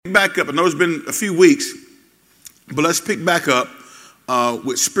back up. I know it's been a few weeks, but let's pick back up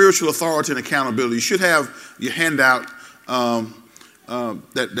with spiritual authority and accountability. You should have your handout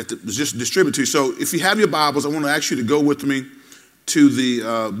that was just distributed to you. So if you have your Bibles, I want to ask you to go with me to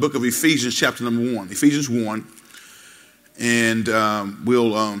the book of Ephesians, chapter number 1. Ephesians 1. And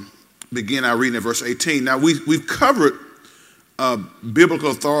we'll begin our reading at verse 18. Now, we've covered biblical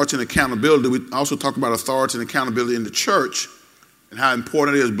authority and accountability. We also talked about authority and accountability in the church and how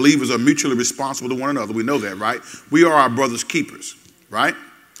important it is. Believers are mutually responsible to one another. We know that, right? We are our brother's keepers, right?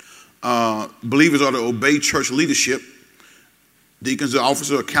 Believers are to obey church leadership. Deacons, the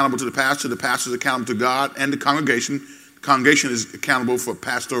officers, are accountable to the pastor. The pastor is accountable to God and the congregation. The congregation is accountable for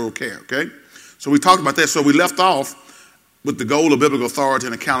pastoral care, okay? So we talked about that. So we left off with the goal of biblical authority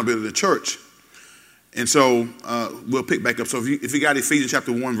and accountability in the church. And so we'll pick back up. So if you got Ephesians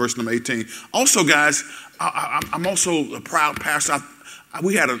chapter 1, verse number 18. Also, guys, I'm also a proud pastor.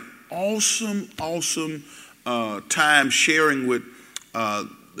 We had an awesome time sharing with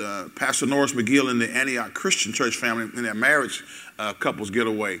Pastor Norris McGill and the Antioch Christian Church family in their marriage couples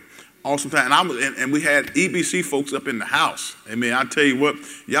getaway. Awesome time. And we had EBC folks up in the house. I mean, I tell you what,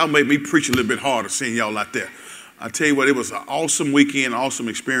 y'all made me preach a little bit harder seeing y'all out there. I tell you what, it was an awesome weekend, awesome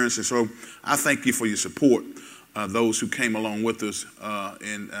experience. And so I thank you for your support, those who came along with us.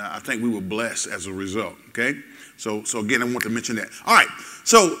 And I think we were blessed as a result, okay? So again, I want to mention that. All right,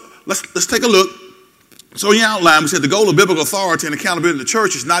 so let's take a look. So in the outline, we said the goal of biblical authority and accountability in the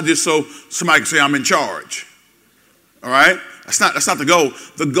church is not just so somebody can say, I'm in charge. All right? That's not the goal.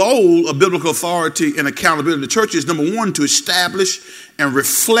 The goal of biblical authority and accountability in the church is, number one, to establish and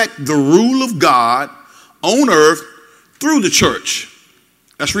reflect the rule of God on earth through the church.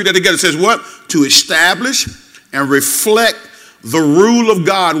 Let's read that together. It says what? To establish and reflect the rule of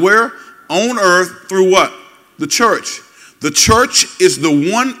God where? On earth through what? The church. The church is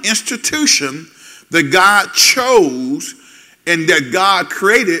the one institution that God chose and that God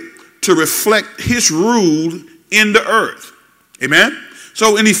created to reflect his rule in the earth. Amen?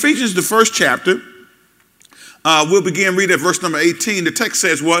 So in Ephesians, the first chapter, we'll begin reading at verse number 18. The text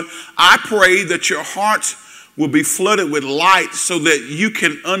says what? I pray that your hearts will be flooded with light so that you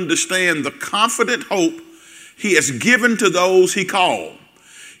can understand the confident hope he has given to those he called,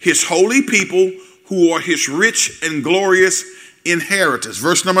 his holy people who are his rich and glorious inheritance.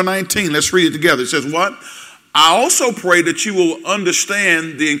 Verse number 19, let's read it together. It says what? I also pray that you will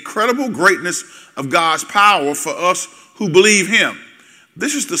understand the incredible greatness of God's power for us who believe him.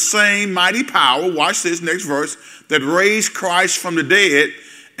 This is the same mighty power, watch this next verse, that raised Christ from the dead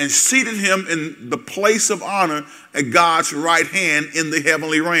and seated him in the place of honor at God's right hand in the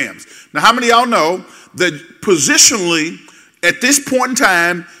heavenly realms. Now, how many of y'all know that positionally at this point in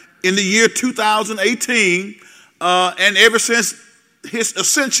time in the year 2018 and ever since his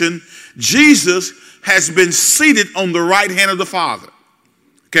ascension, Jesus has been seated on the right hand of the Father.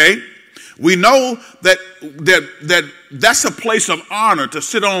 Okay? We know that's a place of honor to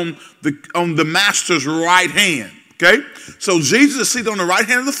sit on the Master's right hand. Okay? So Jesus is seated on the right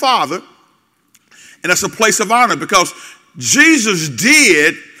hand of the Father, and that's a place of honor because Jesus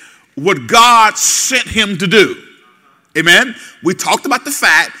did what God sent him to do. Amen? We talked about the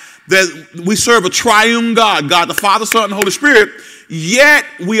fact that we serve a triune God, God the Father, Son, and Holy Spirit, yet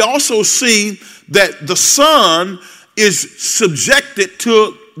we also see that the Son is subjected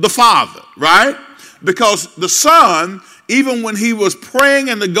to the Father, right? Because the Son, even when he was praying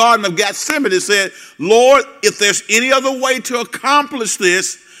in the Garden of Gethsemane, said, Lord, if there's any other way to accomplish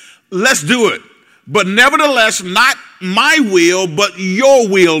this, let's do it. But nevertheless, not my will, but your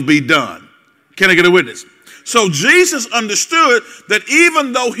will be done. Can I get a witness? So Jesus understood that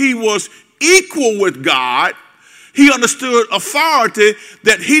even though he was equal with God, he understood authority,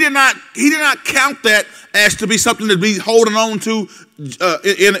 that he did not count that as to be something to be holding on to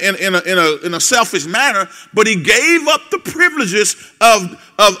in a selfish manner, but he gave up the privileges of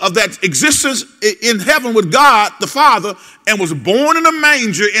that existence in heaven with God the Father and was born in a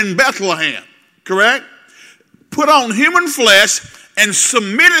manger in Bethlehem, correct? Put on human flesh and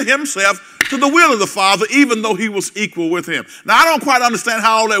submitted himself to the will of the Father, even though he was equal with him. Now, I don't quite understand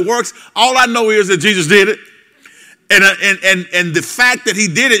how all that works. All I know is that Jesus did it. And the fact that he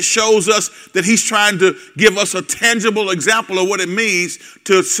did it shows us that he's trying to give us a tangible example of what it means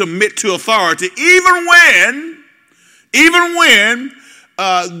to submit to authority, even when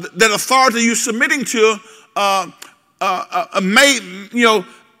that authority you're submitting to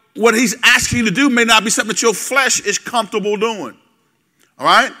what he's asking you to do may not be something that your flesh is comfortable doing. All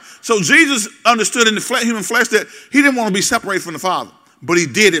right? So Jesus understood in the human flesh that he didn't want to be separated from the Father, but he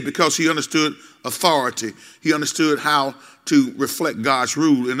did it because he understood authority. He understood how to reflect God's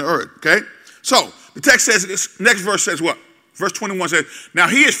rule in the earth, okay? So the text says, this next verse says what? Verse 21 says, now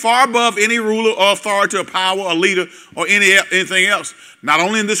he is far above any ruler or authority or power or leader or anything else, not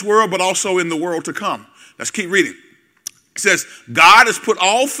only in this world, but also in the world to come. Let's keep reading. It says, God has put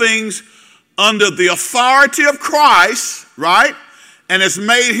all things under the authority of Christ, right? And has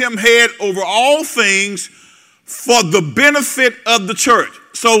made him head over all things for the benefit of the church.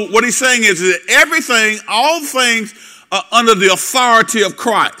 So what he's saying is that everything, all things are under the authority of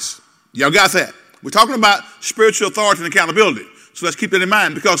Christ. Y'all got that? We're talking about spiritual authority and accountability. So let's keep that in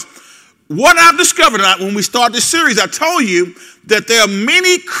mind, because what I've discovered when we start this series, I told you that there are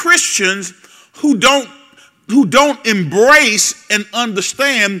many Christians who don't embrace and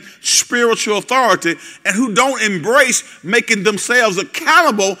understand spiritual authority, and who don't embrace making themselves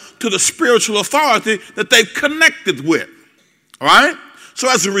accountable to the spiritual authority that they've connected with. All right? So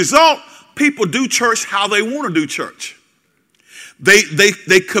as a result, people do church how they want to do church.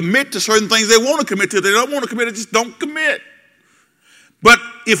 They commit to certain things they want to commit to. They don't want to commit, they just don't commit. But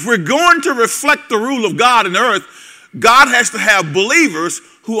if we're going to reflect the rule of God in the earth, God has to have believers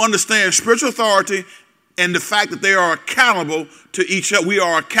who understand spiritual authority and the fact that they are accountable to each other. We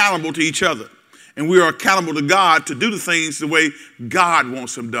are accountable to each other. And we are accountable to God to do the things the way God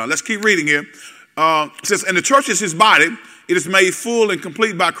wants them done. Let's keep reading here. It says, and the church is his body. It is made full and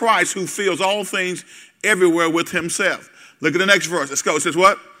complete by Christ, who fills all things everywhere with himself. Look at the next verse. Let's go. It says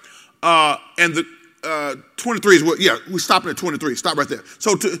what? And the 23 is what? Yeah, we're stopping at 23. Stop right there.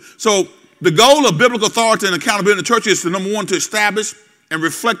 So the goal of biblical authority and accountability in the church is to, number one, to establish and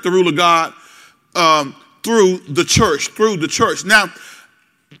reflect the rule of God through the church. Now,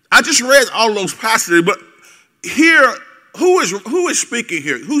 I just read all those passages, but here, who is speaking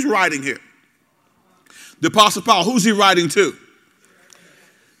here? Who's writing here? The Apostle Paul. Who's he writing to?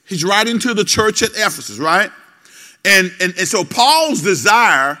 He's writing to the church at Ephesus, right? And so Paul's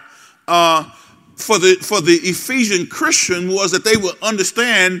desire for the Ephesian Christian was that they would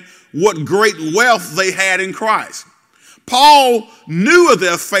understand what great wealth they had in Christ. Paul knew of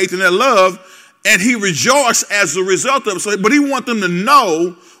their faith and their love, and he rejoiced as a result of it. So, but he wanted them to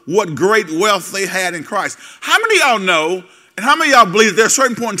know what great wealth they had in Christ. How many of y'all know, and how many of y'all believe that there are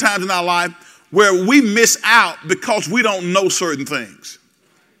certain points in times in our life where we miss out because we don't know certain things?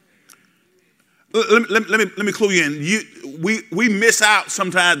 Let me clue you in. We miss out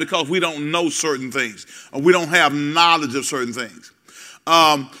sometimes because we don't know certain things, or we don't have knowledge of certain things.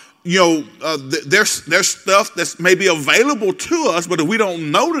 There's stuff that's maybe available to us, but if we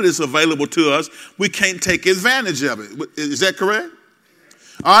don't know that it's available to us, we can't take advantage of it. Is that correct?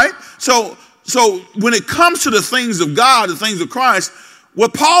 All right. So when it comes to the things of God, the things of Christ,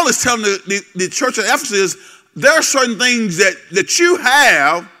 what Paul is telling the church of Ephesus is there are certain things that you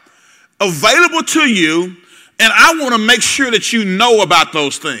have available to you, and I want to make sure that you know about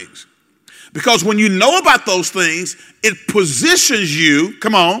those things. Because when you know about those things, it positions you,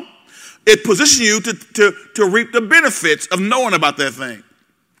 it positions you to reap the benefits of knowing about that thing.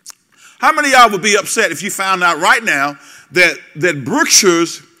 How many of y'all would be upset if you found out right now that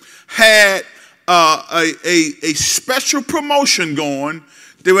Brookshire's had a special promotion going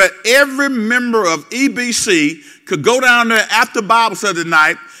where every member of EBC could go down there after Bible study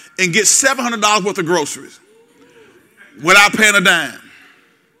tonight and get $700 worth of groceries without paying a dime?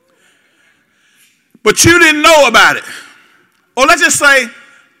 But you didn't know about it. Or let's just say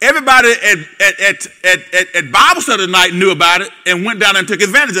everybody at Bible study tonight knew about it and went down there and took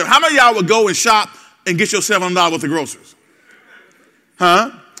advantage of it. How many of y'all would go and shop and get your $700 worth of groceries?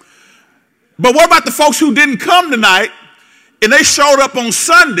 Huh? But what about the folks who didn't come tonight and they showed up on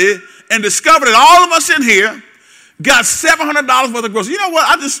Sunday and discovered that all of us in here got $700 worth of groceries? You know what?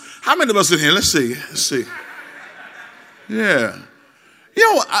 How many of us in here? Let's see. Yeah.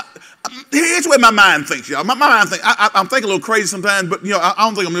 You know, here's the way my mind thinks, y'all. My mind thinks, I'm thinking a little crazy sometimes, but I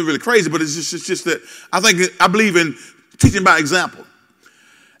don't think I'm really crazy, but it's just that I believe in teaching by example.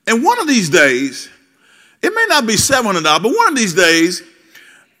 And one of these days, it may not be $700, but one of these days,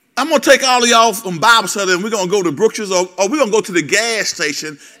 I'm going to take all of y'all from Bible study and we're going to go to Brookshire's, or we're going to go to the gas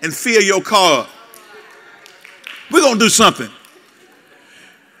station and fill your car up. We're going to do something.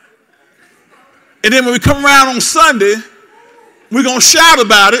 And then when we come around on Sunday, we're going to shout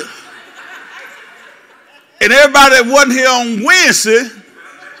about it. And everybody that wasn't here on Wednesday,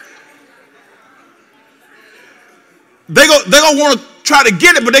 they're going to want to try to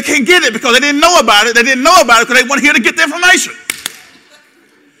get it, but they can't get it because they didn't know about it. They didn't know about it because they weren't here to get the information.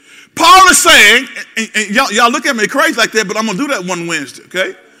 Paul is saying, and y'all look at me crazy like that, but I'm going to do that one Wednesday,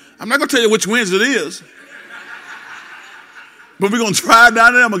 okay? I'm not going to tell you which Wednesday it is. But we're going to drive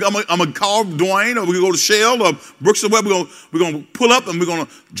down there. I'm going to call Dwayne, or we're going to go to Shell or Brooks or whatever. We're going to pull up and we're going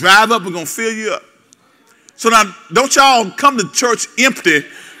to drive up. We're going to fill you up. So now, don't y'all come to church empty.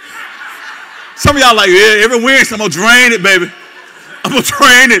 Some of y'all like, yeah, every Wednesday I'm going to drain it, baby. I'm going to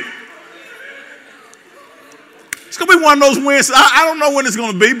drain it. It's going to be one of those Wednesdays. I don't know when it's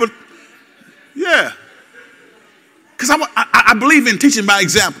going to be, but yeah. Because I believe in teaching by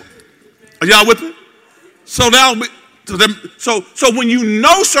example. Are y'all with me? So that'll be, so when you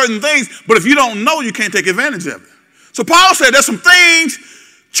know certain things, but if you don't know, you can't take advantage of it. So Paul said there's some things,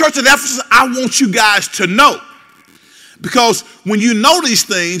 Church of Ephesus, I want you guys to know. Because when you know these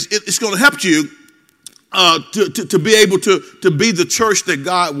things, it's going to help you to be able to be the church that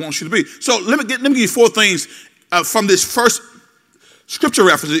God wants you to be. So let me give you 4 things from this first scripture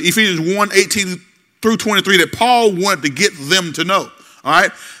reference, Ephesians 1, 18 through 23, that Paul wanted to get them to know. All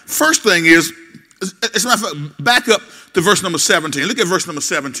right. First thing is, as a matter of fact, back up to verse number 17. Look at verse number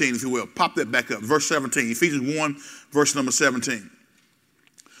 17, if you will. Pop that back up. Verse 17, Ephesians 1, verse number 17.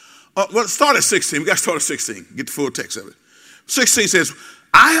 Well, start at 16. We got to start at 16. Get the full text of it. 16 says,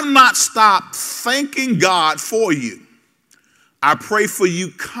 I have not stopped thanking God for you. I pray for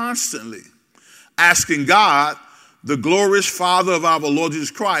you constantly, asking God, the glorious Father of our Lord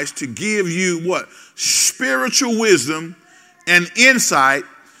Jesus Christ, to give you what? Spiritual wisdom and insight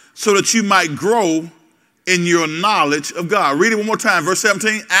so that you might grow in your knowledge of God. Read it one more time. Verse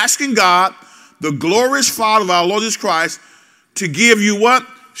 17, asking God, the glorious Father of our Lord Jesus Christ, to give you what?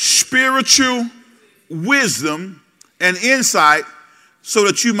 Spiritual wisdom and insight so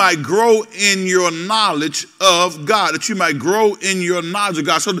that you might grow in your knowledge of God, that you might grow in your knowledge of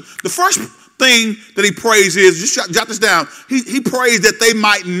God. So the first thing that he prays is, just jot this down, he prays that they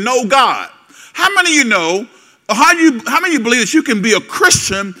might know God. How many of you know, or how many of you believe that you can be a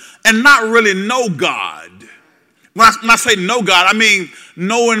Christian and not really know God? When I say know God, I mean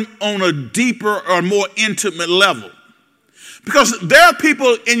knowing on a deeper or more intimate level. Because there are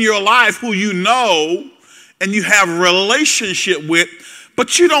people in your life who you know and you have a relationship with,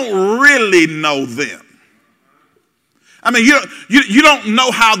 but you don't really know them. I mean, you don't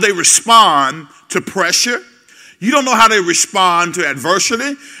know how they respond to pressure. You don't know how they respond to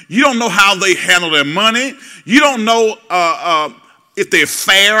adversity. You don't know how they handle their money. You don't know if they're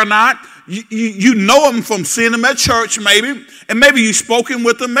fair or not. You know them from seeing them at church maybe, and maybe you've spoken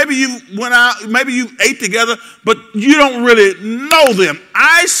with them. Maybe you went out, maybe you ate together, but you don't really know them.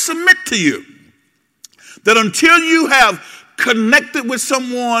 I submit to you that until you have connected with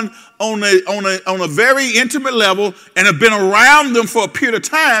someone on a very intimate level and have been around them for a period of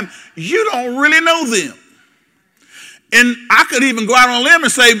time, you don't really know them. And I could even go out on a limb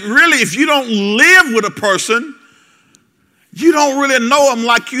and say, really, if you don't live with a person, you don't really know them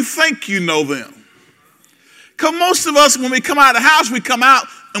like you think you know them. Because most of us, when we come out of the house, we come out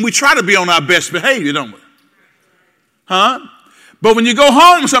and we try to be on our best behavior, don't we? Huh? But when you go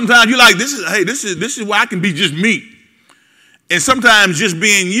home, sometimes you're like, this is where I can be just me. And sometimes just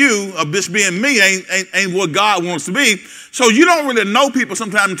being you or just being me ain't what God wants to be. So you don't really know people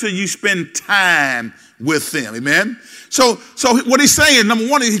sometimes until you spend time with them. Amen? So what he's saying, number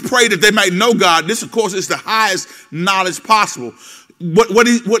one, he prayed that they might know God. This, of course, is the highest knowledge possible. What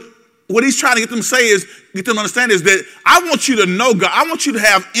he's trying to get them to say is, get them to understand is that I want you to know God. I want you to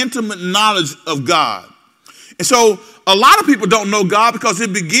have intimate knowledge of God. And so a lot of people don't know God because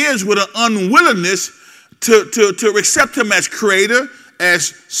it begins with an unwillingness to accept him as creator, as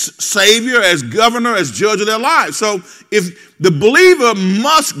savior, as governor, as judge of their lives. So if the believer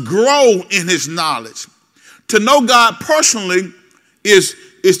must grow in his knowledge, to know God personally is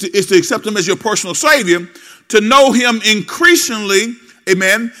to accept him as your personal savior. To know him increasingly,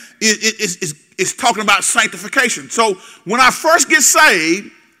 amen, it's talking about sanctification. So when I first get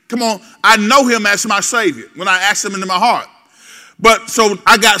saved, come on, I know him as my savior when I ask him into my heart. But so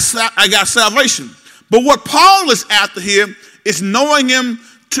I got salvation. But what Paul is after here is knowing him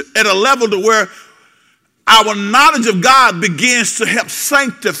at a level to where our knowledge of God begins to help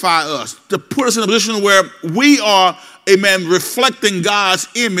sanctify us, to put us in a position where we are, amen, reflecting God's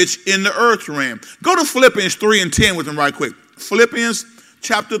image in the earth realm. Go to Philippians 3 and 10 with them right quick. Philippians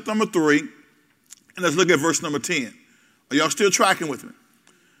chapter number 3, and let's look at verse number 10. Are y'all still tracking with me?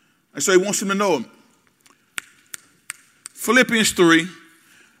 And so he wants them to know him. Philippians 3,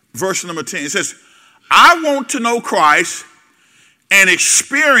 verse number 10. It says, I want to know Christ and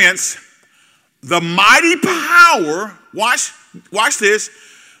experience the mighty power, watch this,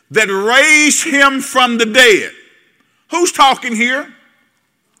 that raised him from the dead. Who's talking here?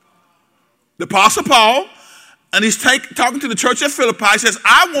 The Apostle Paul. And he's talking to the church at Philippi. He says,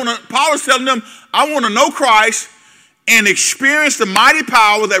 Paul is telling them, I want to know Christ and experience the mighty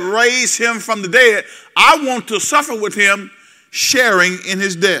power that raised him from the dead, I want to suffer with him, sharing in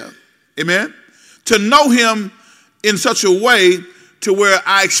his death. Amen? To know him in such a way to where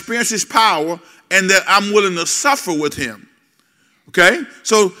I experience his power and that I'm willing to suffer with him. Okay?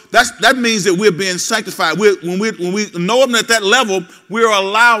 So that means that we're being sanctified. When we know him at that level, we're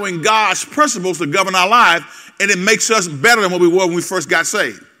allowing God's principles to govern our life, and it makes us better than what we were when we first got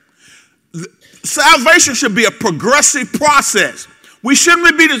saved. Salvation should be a progressive process. We shouldn't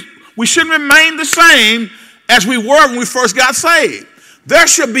remain the same as we were when we first got saved. There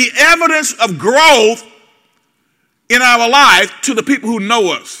should be evidence of growth in our life to the people who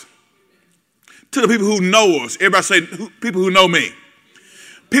know us. To the people who know us. Everybody say, people who know me.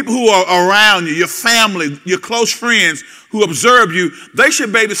 People who are around you, your family, your close friends who observe you, they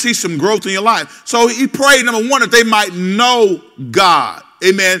should be able to see some growth in your life. So he prayed, number one, that they might know God.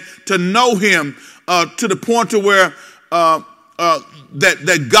 Amen. To know him to the point to where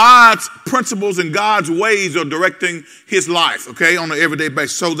that God's principles and God's ways are directing his life, okay, on an everyday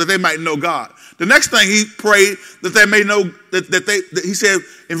basis, so that they might know God. The next thing he prayed that they may know, that he said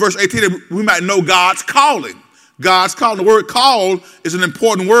in verse 18, that we might know God's calling. God's calling. The word called is an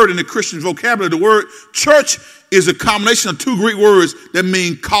important word in the Christian vocabulary. The word church is a combination of two Greek words that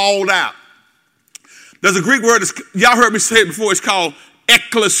mean called out. There's a Greek word, y'all heard me say it before, it's called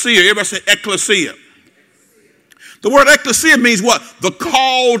ecclesia. Everybody say ecclesia. The word ecclesia means what? The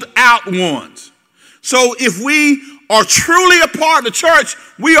called out ones. So if we are truly a part of the church,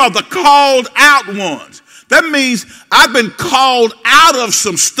 we are the called out ones. That means I've been called out of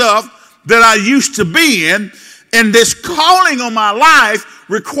some stuff that I used to be in, and this calling on my life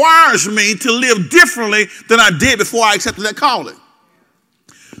requires me to live differently than I did before I accepted that calling.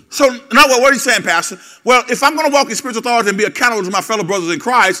 So, now what are you saying, Pastor? Well, if I'm going to walk in spiritual authority and be accountable to my fellow brothers in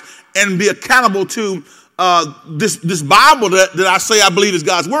Christ and be accountable to this Bible that I say I believe is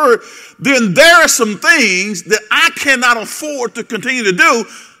God's word, then there are some things that I cannot afford to continue to do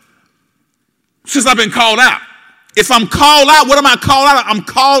since I've been called out. If I'm called out, what am I called out of? I'm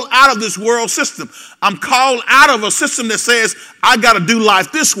called out of this world system. I'm called out of a system that says I got to do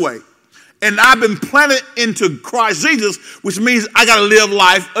life this way. And I've been planted into Christ Jesus, which means I got to live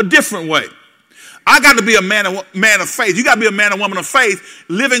life a different way. I got to be a man of faith. You got to be a man or woman of faith,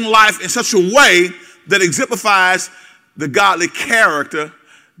 living life in such a way that exemplifies the godly character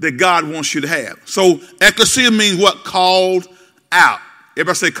that God wants you to have. So ecclesia means what? Called out.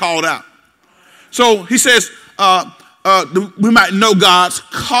 Everybody say called out. So he says we might know God's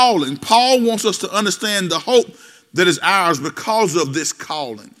calling. Paul wants us to understand the hope that is ours because of this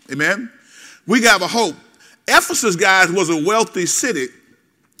calling. Amen? We got a hope. Ephesus, guys, was a wealthy city,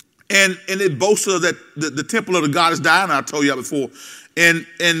 and it boasted that the temple of the goddess Diana, I told you before. And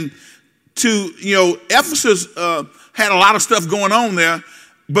Ephesus had a lot of stuff going on there,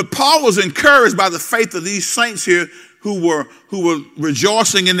 but Paul was encouraged by the faith of these saints here who were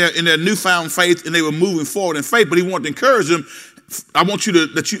rejoicing in their newfound faith, and they were moving forward in faith. But he wanted to encourage them. I want you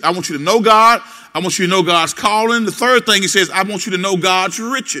to know God. I want you to know God's calling. The third thing he says, I want you to know God's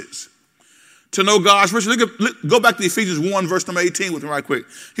riches. To know God's riches. Go back to Ephesians 1, verse number 18 with me right quick.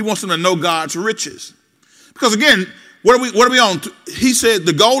 He wants them to know God's riches. Because again, what are we on? He said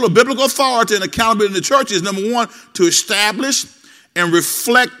the goal of biblical authority and accountability in the church is, number one, to establish and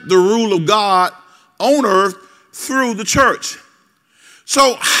reflect the rule of God on earth through the church.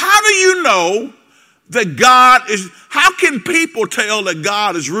 So how do you know that how can people tell that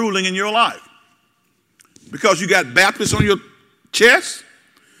God is ruling in your life? Because you got Baptists on your chest?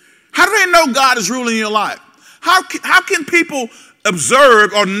 How do they know God is ruling in your life? How can people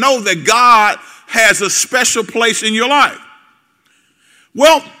observe or know that God has a special place in your life?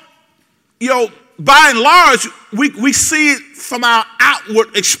 Well, by and large, we see it from our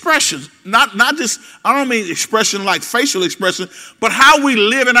outward expressions. Not just, I don't mean expression like facial expression, but how we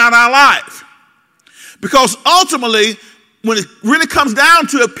living out our life. Because ultimately, when it really comes down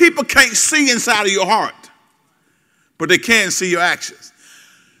to it, people can't see inside of your heart, but they can see your actions.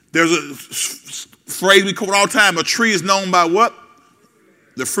 There's a phrase we quote all the time, a tree is known by what?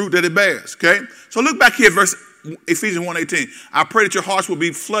 The fruit that it bears, okay? So look back here, Ephesians 1:18. I pray that your hearts will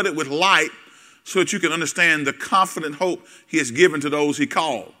be flooded with light so that you can understand the confident hope he has given to those he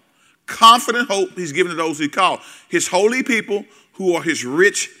called. Confident hope he's given to those he called. His holy people who are his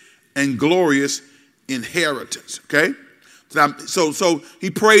rich and glorious inheritance, okay? So he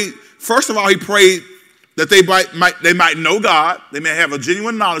prayed, first of all, he prayed that they might know God. They may have a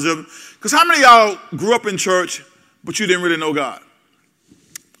genuine knowledge of him. Because how many of y'all grew up in church, but you didn't really know God?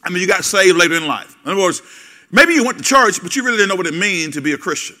 I mean, you got saved later in life. In other words, maybe you went to church, but you really didn't know what it means to be a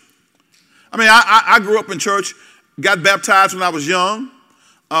Christian. I mean, I grew up in church, got baptized when I was young,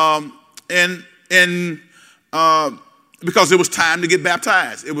 and because it was time to get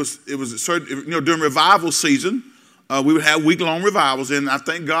baptized. It was a certain, during revival season, we would have week-long revivals, and I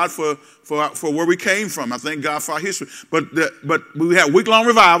thank God for where we came from. I thank God for our history. But we would have week-long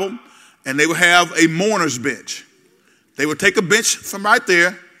revival, and they would have a mourner's bench. They would take a bench from right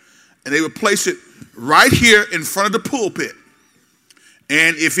there, and they would place it right here in front of the pulpit.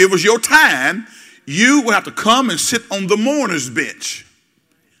 And if it was your time, you would have to come and sit on the mourner's bench.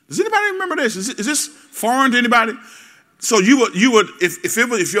 Does anybody remember this? Is this foreign to anybody? So you would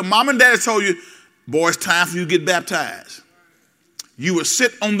if your mom and dad told you, boy, it's time for you to get baptized, you would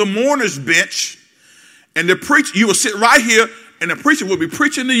sit on the mourner's bench, and you would sit right here, and the preacher would be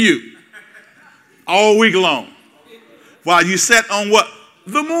preaching to you all week long while you sat on what?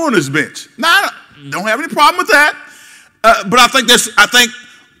 The mourner's bench. Now, I don't have any problem with that, but I think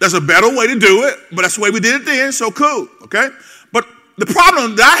there's a better way to do it, but that's the way we did it then, so cool, okay? But the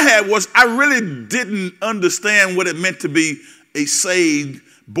problem that I had was I really didn't understand what it meant to be a saved,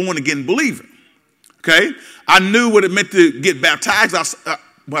 born-again believer, okay? I knew what it meant to get baptized. Let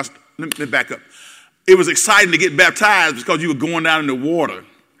me back up. It was exciting to get baptized because you were going down in the water.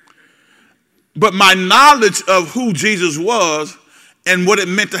 But my knowledge of who Jesus was and what it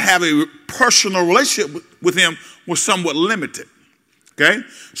meant to have a personal relationship with him was somewhat limited, okay?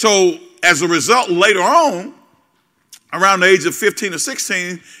 So as a result, later on, around the age of 15 or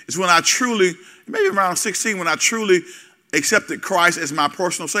 16 is when maybe around 16, when I truly accepted Christ as my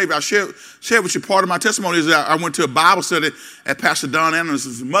personal Savior. I shared with you part of my testimony is that I went to a Bible study at Pastor Don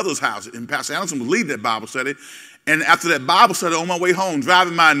Anderson's mother's house, and Pastor Anderson was leading that Bible study. And after that Bible study, on my way home,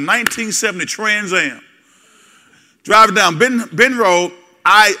 driving my 1970 Trans Am, driving down Ben Road,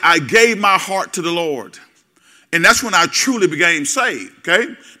 I gave my heart to the Lord. And that's when I truly became saved,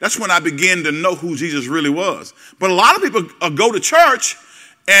 okay? That's when I began to know who Jesus really was. But a lot of people go to church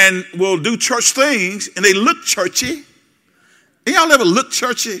and will do church things, and they look churchy. Ain't y'all ever look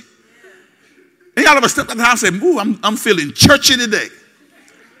churchy? Ain't y'all ever stepped out the house and say, ooh, I'm feeling churchy today?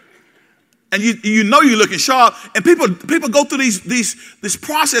 And you know you're looking sharp. And people go through this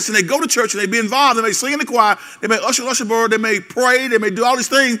process, and they go to church, and they be involved, and they sing in the choir, they may usher board, they may pray, they may do all these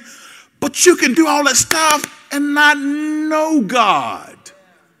things. But you can do all that stuff and not know God.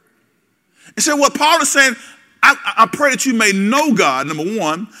 And so what Paul is saying, I pray that you may know God, number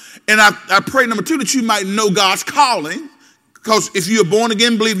one. And I pray, number two, that you might know God's calling. Because if you're a born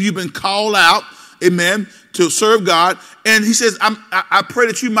again believer, you've been called out, amen, to serve God. And he says, I pray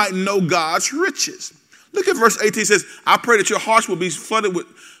that you might know God's riches. Look at verse 18. It says, I pray that your hearts will be flooded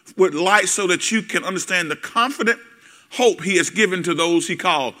with light so that you can understand the confident hope he has given to those he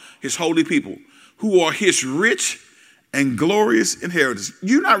called his holy people, who are his rich and glorious inheritance.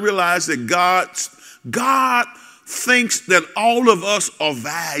 You not realize that God thinks that all of us are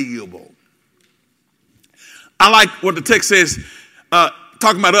valuable. I like what the text says,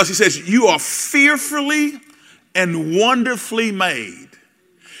 talking about us. He says, you are fearfully and wonderfully made.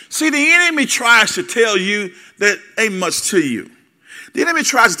 See, the enemy tries to tell you that ain't much to you. The enemy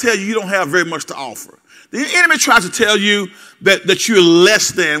tries to tell you don't have very much to offer. The enemy tries to tell you that you're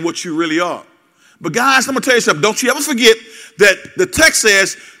less than what you really are. But guys, I'm going to tell you something. Don't you ever forget that the text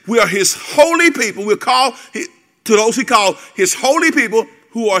says we are his holy people. We're called to those he called his holy people,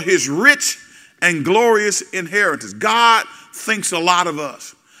 who are his rich and glorious inheritance. God thinks a lot of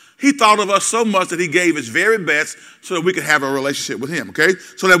us. He thought of us so much that he gave his very best so that we could have a relationship with him, okay?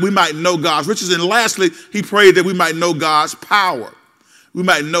 So that we might know God's riches. And lastly, he prayed that we might know God's power. We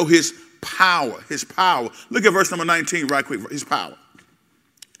might know his power, his power. Look at verse number 19 right quick, his power.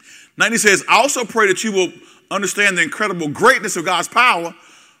 19 says, I also pray that you will understand the incredible greatness of God's power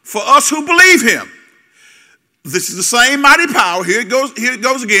for us who believe him. This is the same mighty power. Here it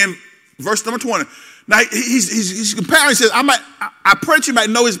goes again, verse number 20. Now he's comparing, he says, I pray that you might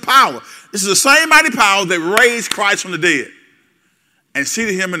know his power. This is the same mighty power that raised Christ from the dead and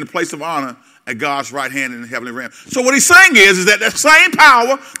seated him in the place of honor at God's right hand in the heavenly realm. So what he's saying is that that same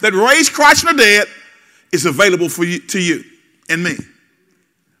power that raised Christ from the dead is available to you and me.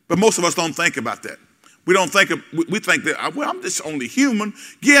 But most of us don't think about that. We think that, well, I'm just only human.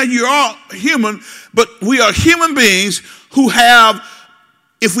 Yeah, you are human, but we are human beings who have,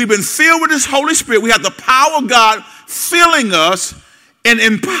 if we've been filled with this Holy Spirit, we have the power of God filling us and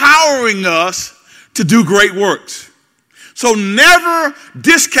empowering us to do great works. So never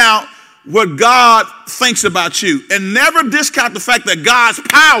discount what God thinks about you, and never discount the fact that God's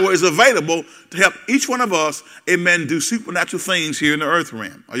power is available to help each one of us, amen, do supernatural things here in the earth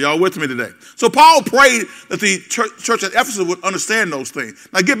realm. Are y'all with me today? So Paul prayed that the church at Ephesus would understand those things.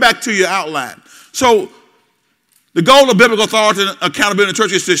 Now get back to your outline. So The goal of biblical authority and accountability in the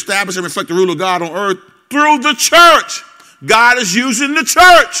church is to establish and reflect the rule of God on earth through the church. God is using the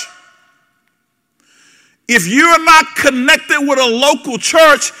church. If you're not connected with a local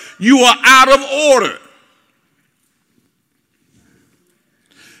church, you are out of order.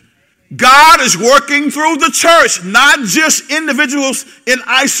 God is working through the church, not just individuals in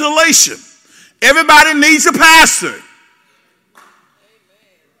isolation. Everybody needs a pastor.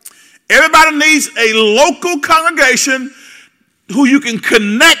 Everybody needs a local congregation who you can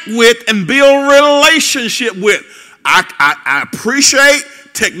connect with and build relationship with. I appreciate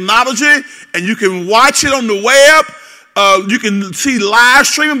technology, and you can watch it on the web. You can see live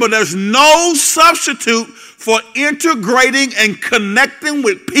streaming, but there's no substitute for integrating and connecting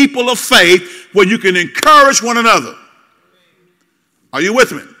with people of faith where you can encourage one another. Are you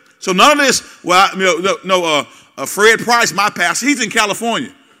with me? So none of this, Fred Price, my pastor, he's in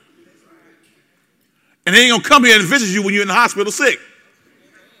California. And he ain't going to come here and visit you when you're in the hospital sick.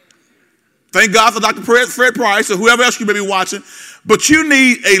 Thank God for Dr. Fred Price or whoever else you may be watching. But you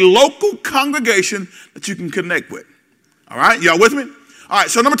need a local congregation that you can connect with. All right? Y'all with me? All right,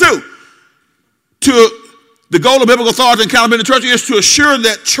 so number two. The goal of biblical authority and accountability in the church is to assure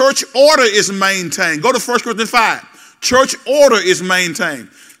that church order is maintained. Go to 1 Corinthians 5. Church order is maintained.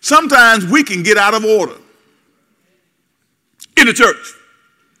 Sometimes we can get out of order in the church.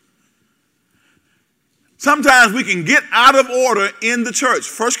 Sometimes we can get out of order in the church.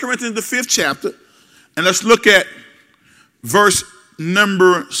 1 Corinthians, the 5th chapter. And let's look at verse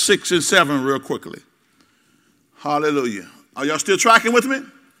number 6 and 7 real quickly. Hallelujah. Are y'all still tracking with me?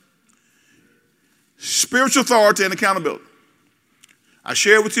 Spiritual authority and accountability. I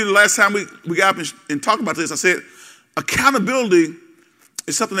shared with you the last time we got up and talked about this. I said accountability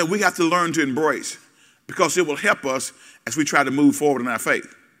is something that we have to learn to embrace because it will help us as we try to move forward in our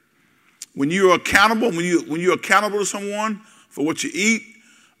faith. When you're accountable, when you're accountable to someone for what you eat,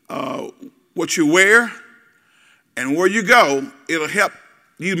 what you wear, and where you go, it'll help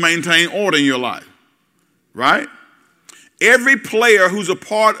you maintain order in your life, right? Every player who's a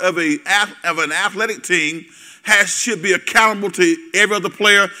part of an athletic team should be accountable to every other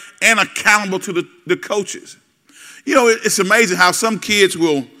player and accountable to the coaches. You know, it's amazing how some kids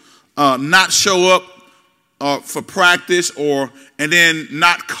will not show up for practice and then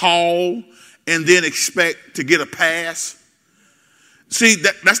not call and then expect to get a pass. See,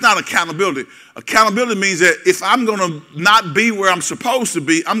 that's not accountability. Accountability means that if I'm going to not be where I'm supposed to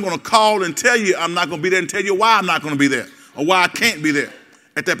be, I'm going to call and tell you I'm not going to be there and tell you why I'm not going to be there or why I can't be there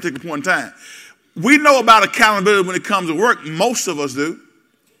at that particular point in time. We know about accountability when it comes to work. Most of us do.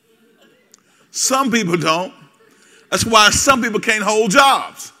 Some people don't. That's why some people can't hold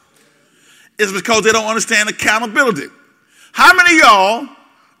jobs. It's because they don't understand accountability. How many of y'all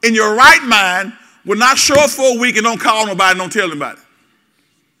in your right mind will not show up for a week and don't call nobody and don't tell anybody?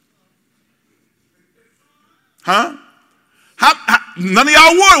 Huh? None of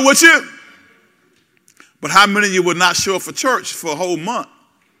y'all would you? But how many of you would not show up for church for a whole month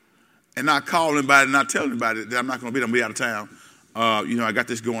and not call anybody and not tell anybody that I'm not going to be there, I'm going to be out of town. I got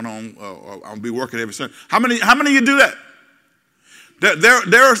this going on. Or I'll be working every Sunday. How many of you do that?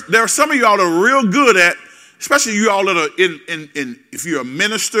 There are some of y'all that are real good at, especially you all that are in if you're a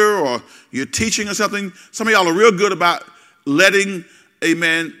minister or you're teaching or something, some of y'all are real good about letting,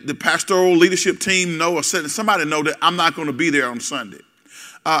 amen, the pastoral leadership team know or somebody know that I'm not going to be there on Sunday.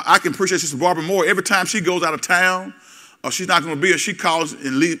 I can appreciate Sister Barbara Moore. Every time she goes out of town or she's not going to be there, she calls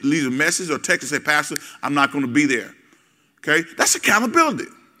and leaves a message or text and say, Pastor, I'm not going to be there. Okay? That's accountability.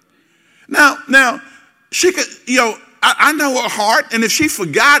 Now, she could, I know her heart, and if she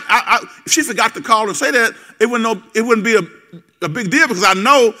forgot, if she forgot to call and say that, it wouldn't be a big deal because I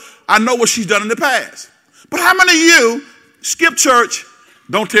know what she's done in the past. But how many of you skip church,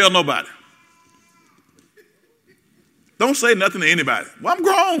 don't tell nobody? Don't say nothing to anybody. Well, I'm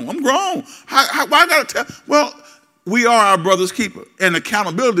grown. Why I got to tell? Well, we are our brother's keeper, and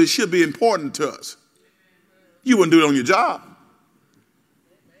accountability should be important to us. You wouldn't do it on your job.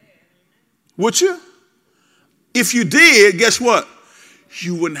 Would you? If you did, guess what?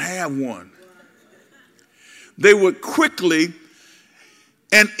 You wouldn't have one. They would quickly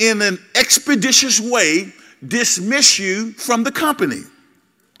and in an expeditious way dismiss you from the company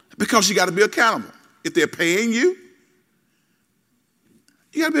because you got to be accountable. If they're paying you,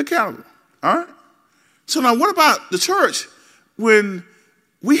 you got to be accountable. All right? So now what about the church when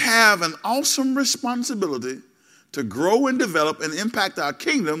we have an awesome responsibility to grow and develop and impact our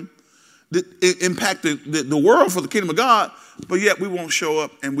kingdom, impact the world for the kingdom of God, but yet we won't show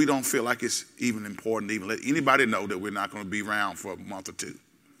up and we don't feel like it's even important to even let anybody know that we're not going to be around for a month or two.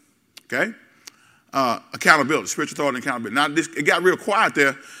 Okay? accountability, spiritual authority and accountability. Now, it got real quiet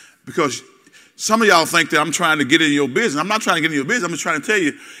there because some of y'all think that I'm trying to get in your business. I'm not trying to get in your business. I'm just trying to tell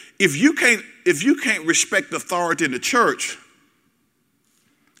you, if you can't respect authority in the church,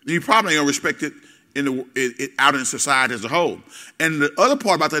 then you probably ain't going to respect it out in society as a whole. And the other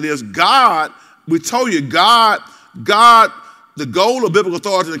part about that is God, we told you, God, the goal of biblical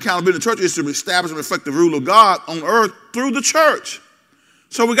authority and accountability in the church is to establish and reflect the rule of God on earth through the church.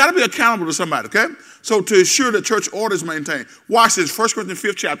 So we got to be accountable to somebody, okay? So to ensure that church order is maintained. Watch this, 1 Corinthians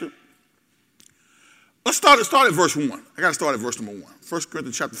 5th chapter. Let's start at verse 1. I got to start at verse number 1. 1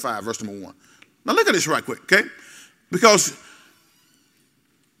 Corinthians chapter 5, verse number 1. Now look at this right quick, okay? Because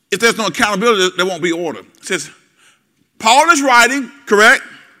if there's no accountability, there won't be order. It says, Paul is writing, correct?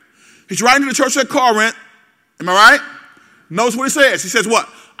 He's writing to the church at Corinth. Am I right? Notice what he says. He says what?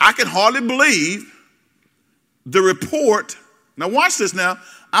 I can hardly believe the report. Now watch this now.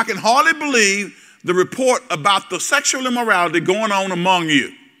 I can hardly believe the report about the sexual immorality going on among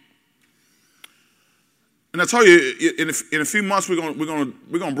you. And I tell you, in a few months we're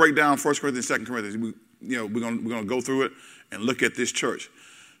gonna break down 1 Corinthians, 2 Corinthians. We're gonna go through it and look at this church.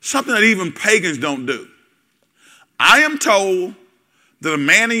 Something that even pagans don't do. I am told that a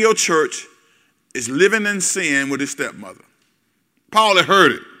man in your church is living in sin with his stepmother. Paul had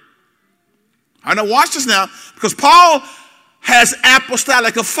heard it. I know, watch this now, because Paul has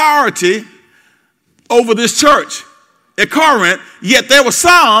apostolic authority over this church at Corinth, yet there were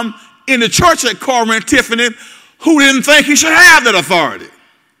some in the church at Corinth, Tiffany, who didn't think he should have that authority.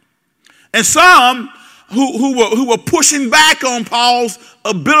 And some who were pushing back on Paul's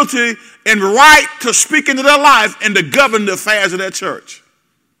ability and right to speak into their life and to govern the affairs of their church.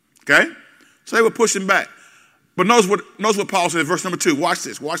 Okay? So they were pushing back. But notice what Paul said in verse number 2. Watch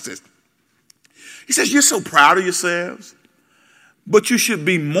this. He says, you're so proud of yourselves, but you should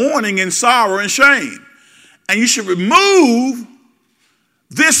be mourning in sorrow and shame. And you should remove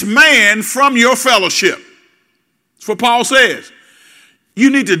this man from your fellowship. That's what Paul says. You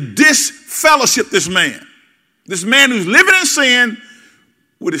need to disfellowship this man who's living in sin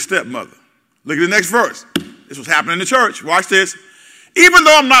with his stepmother. Look at the next verse. This was happening in the church. Watch this. Even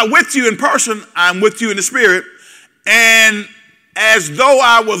though I'm not with you in person, I'm with you in the spirit. And as though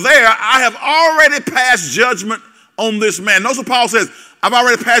I were there, I have already passed judgment on this man. Notice what Paul says. I've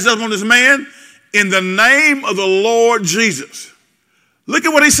already passed judgment on this man in the name of the Lord Jesus. Look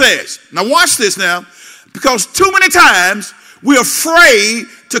at what he says. Now watch this now, because too many times we're afraid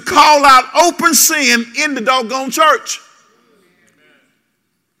to call out open sin in the doggone church.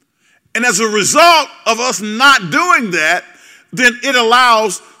 And as a result of us not doing that, then it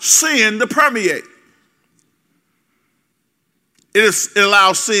allows sin to permeate. It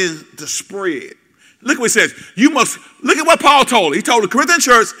allows sin to spread. Look what he says. Look at what Paul told. He told the Corinthian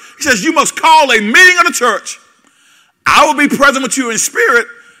church, he says, you must call a meeting of the church. I will be present with you in spirit,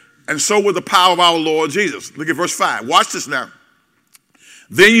 and so with the power of our Lord Jesus. Look at verse 5. Watch this now.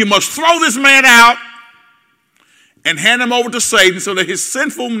 Then you must throw this man out and hand him over to Satan so that his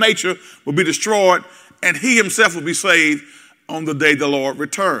sinful nature will be destroyed and he himself will be saved on the day the Lord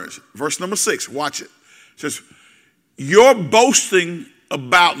returns. Verse number 6, watch it. It says, your boasting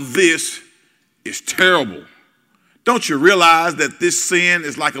about this is terrible. Don't you realize that this sin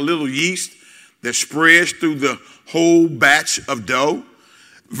is like a little yeast that spreads through the whole batch of dough?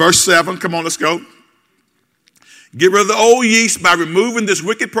 Verse 7, come on, let's go. Get rid of the old yeast by removing this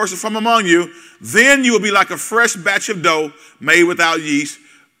wicked person from among you. Then you will be like a fresh batch of dough made without yeast,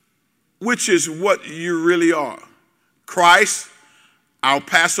 which is what you really are. Christ, our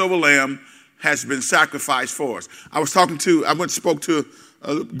Passover lamb, has been sacrificed for us. I went and spoke to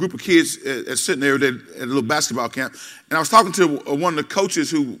a group of kids sitting there at a little basketball camp, and I was talking to one of the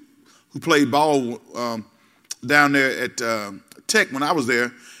coaches who played ball down there at Tech when I was there,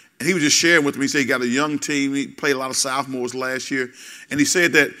 and he was just sharing with me. He said he got a young team. He played a lot of sophomores last year, and he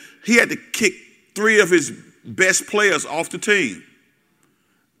said that he had to kick 3 of his best players off the team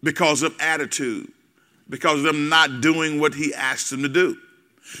because of attitude, because of them not doing what he asked them to do.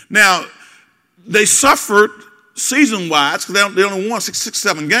 Now, they suffered season-wise because they only won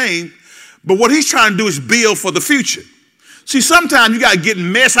 6-7 games, but what he's trying to do is build for the future. See, sometimes you got to get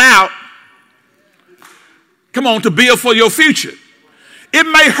mess out, come on, to build for your future. It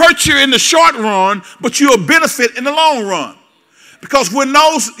may hurt you in the short run, but you'll benefit in the long run. Because when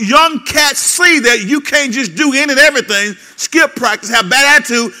those young cats see that you can't just do any and everything, skip practice, have bad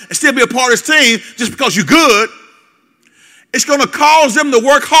attitude, and still be a part of this team just because you're good, it's going to cause them to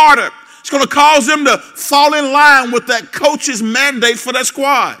work harder. It's going to cause them to fall in line with that coach's mandate for that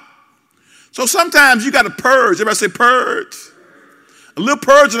squad. So sometimes you got to purge. Everybody say purge. A little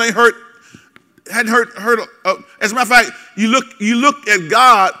purging ain't hadn't heard as a matter of fact, you look at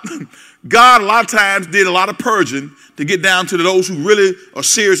God. God a lot of times did a lot of purging to get down to those who really are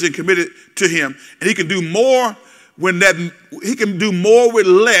serious and committed to him. And he can do more with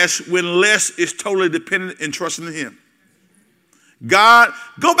less when less is totally dependent and trusting in him. God,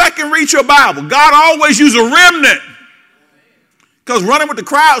 go back and read your Bible. God always used a remnant. Because running with the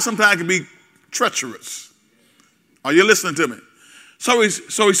crowd sometimes can be treacherous. Are you listening to me? So he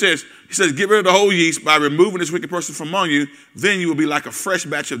says, get rid of the whole yeast by removing this wicked person from among you. Then you will be like a fresh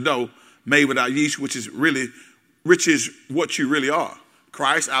batch of dough made without yeast, which is what you really are.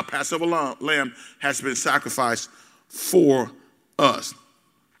 Christ, our Passover lamb, has been sacrificed for us.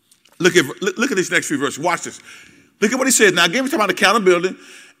 Look at these next few verses. Watch this. Look at what he says. Now, again, we're talking about accountability,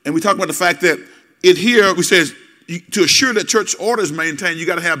 and we talk about the fact that we says, to assure that church order is maintained, you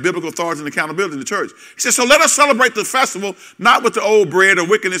got to have biblical authority and accountability in the church. He says, so let us celebrate the festival, not with the old bread of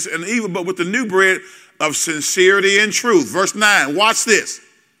wickedness and evil, but with the new bread of sincerity and truth. Verse 9, watch this.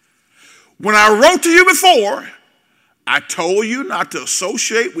 When I wrote to you before, I told you not to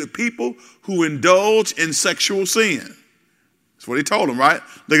associate with people who indulge in sexual sin. That's what he told them, right?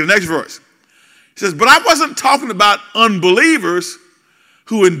 Look at the next verse. He says, but I wasn't talking about unbelievers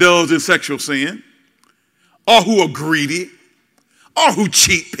who indulge in sexual sin, or who are greedy, or who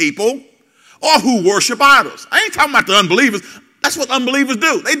cheat people, or who worship idols. I ain't talking about the unbelievers. That's what unbelievers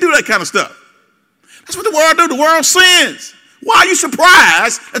do. They do that kind of stuff. That's what the world do. The world sins. Why are you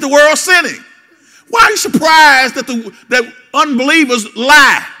surprised that the world's sinning? Why are you surprised that unbelievers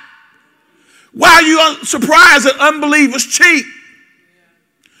lie? Why are you surprised that unbelievers cheat?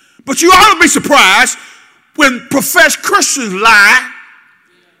 But you ought to be surprised when professed Christians lie,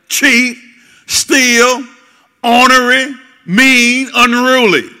 cheat, steal, ornery, mean,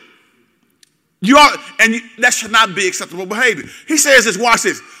 unruly. That should not be acceptable behavior. He says this, watch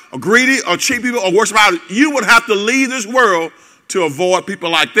this. Or greedy or cheat people or worship idols, you would have to leave this world to avoid people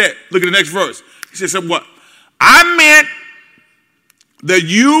like that. Look at the next verse. He says, what? I meant that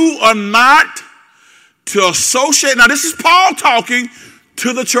you are not to associate. Now, this is Paul talking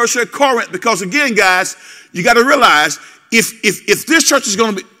to the church at Corinth, because again, guys, you got to realize if this church is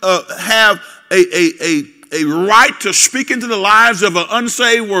going to have a right to speak into the lives of an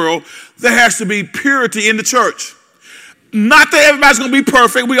unsaved world, there has to be purity in the church. Not that everybody's going to be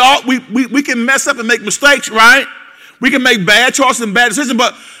perfect. We can mess up and make mistakes, right? We can make bad choices and bad decisions,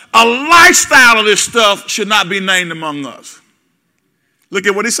 but a lifestyle of this stuff should not be named among us. Look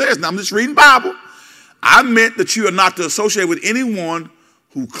at what he says. Now, I'm just reading the Bible. I meant that you are not to associate with anyone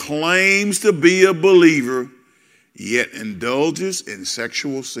who claims to be a believer, yet indulges in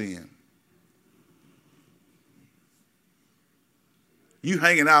sexual sin. You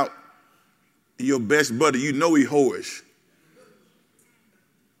hanging out with your best buddy, you know he whorish.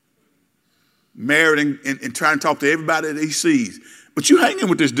 Married and trying to talk to everybody that he sees. But you hanging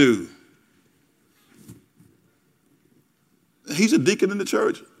with this dude. He's a deacon in the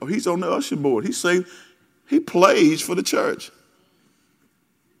church, or he's on the usher board. He's saying he plays for the church.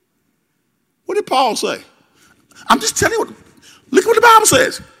 What did Paul say? I'm just telling you look what the Bible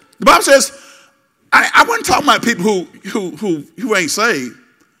says. The Bible says, I wasn't talking about people who ain't saved.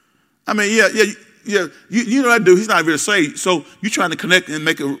 I mean, you know that dude, he's not really saved. So you're trying to connect and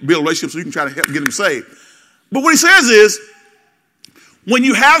build a relationship so you can try to help get him saved. But what he says is, when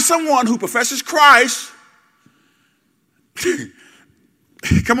you have someone who professes Christ,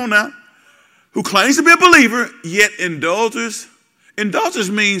 come on now, who claims to be a believer, yet indulges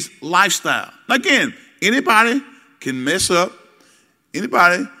means lifestyle. Again, anybody can mess up.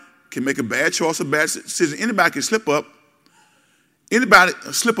 Anybody can make a bad choice, a bad decision. Anybody can slip up. Anybody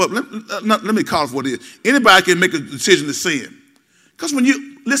slip up. Let me call it what it is. Anybody can make a decision to sin. Because when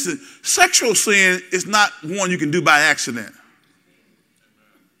you, listen, sexual sin is not one you can do by accident.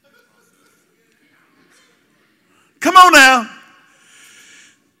 Come on now.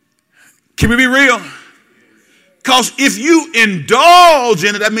 Can we be real? Because if you indulge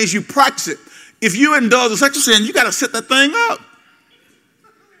in it, that means you practice it. If you indulge in sexual sin, you got to set that thing up.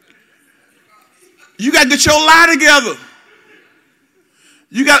 You got to get your lie together.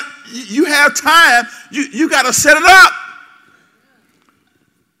 You have time. You got to set it up.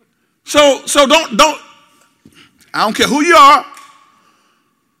 So don't. I don't care who you are.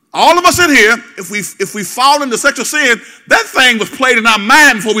 All of us in here, if we fall into sexual sin, that thing was played in our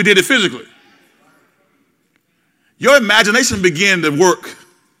mind before we did it physically. Your imagination began to work.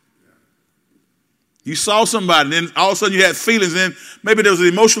 You saw somebody, and then all of a sudden you had feelings, and then maybe there was an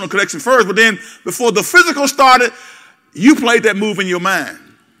emotional connection first, but then before the physical started, you played that move in your mind.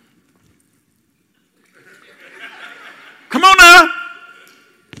 Come on now.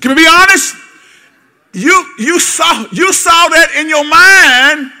 Can we be honest? You saw that in your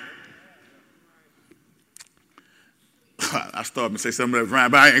mind. I started to say something that's right,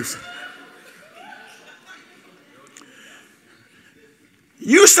 but I ain't.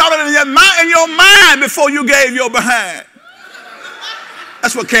 You saw that in your mind before you gave your behind.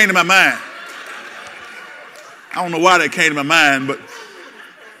 That's what came to my mind. I don't know why that came to my mind, but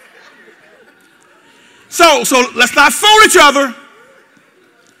so let's not fool each other.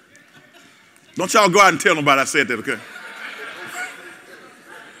 Don't y'all go out and tell nobody I said that, okay?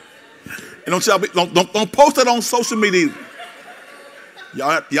 And don't post it on social media.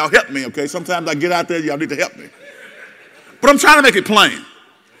 Y'all help me, okay? Sometimes I get out there, y'all need to help me. But I'm trying to make it plain.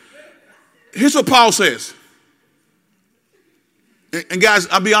 Here's what Paul says. And guys,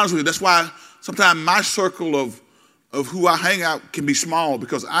 I'll be honest with you, that's why sometimes my circle of who I hang out can be small,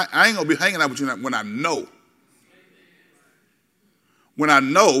 because I ain't gonna be hanging out with you when I know. When I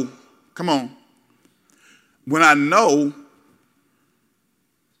know, come on. When I know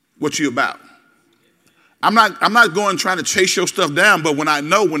what you're about. I'm not going trying to chase your stuff down, but when I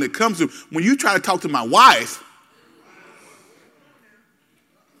know, when it comes to, when you try to talk to my wife,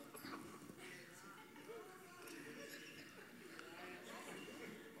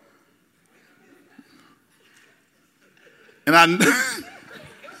 and I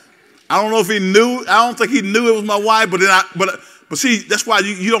don't know if he knew. I don't think he knew it was my wife. But see, that's why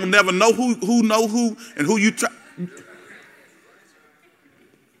you don't never know who know who and who you try.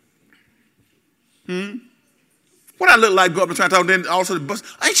 What I look like? Go up and try to talk. Then all of a sudden, bust.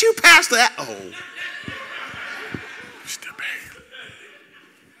 Ain't you pastor? Oh, step back.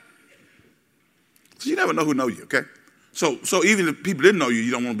 So you never know who know you. Okay. So even if people didn't know you,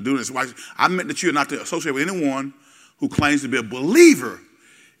 you don't want to be doing this. Why? I meant that you're not to associate with anyone who claims to be a believer,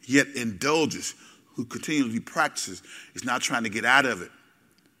 yet indulges, who continually practices, is not trying to get out of it.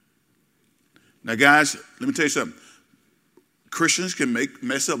 Now, guys, let me tell you something. Christians can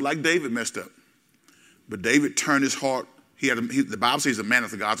mess up like David messed up. But David turned his heart. The Bible says he's a man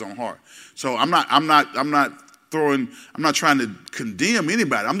after God's own heart. So I'm not trying to condemn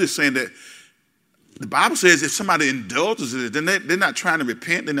anybody. I'm just saying that the Bible says if somebody indulges in it, then they're not trying to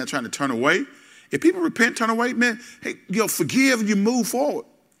repent. They're not trying to turn away. If people repent, turn away, man, hey, forgive and you move forward.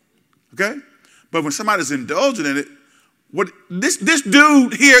 Okay? But when somebody's indulging in it, what this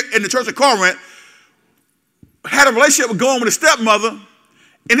dude here in the church of Corinth had a relationship going with his stepmother,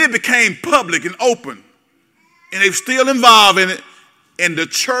 and it became public and open. And they're still involved in it, and the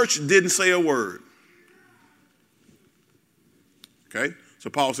church didn't say a word. Okay? So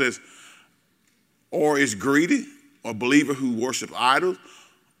Paul says, or is greedy, or a believer who worships idols,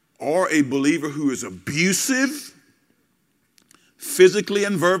 or a believer who is abusive, physically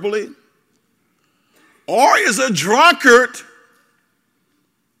and verbally, or is a drunkard,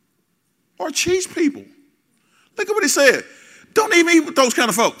 or cheats people. Look at what he said. Don't even eat with those kind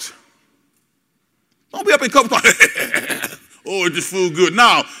of folks. Don't be up in cups like, oh, it's just food good.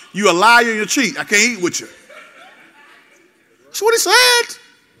 No, you a liar and you cheat. I can't eat with you. That's what he said.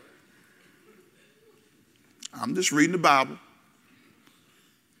 I'm just reading the Bible.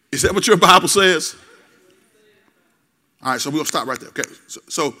 Is that what your Bible says? All right, so we'll stop right there. Okay,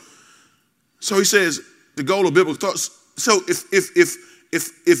 so he says the goal of biblical thought. So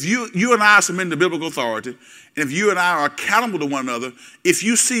if you and I are submitting to biblical authority, and if you and I are accountable to one another, if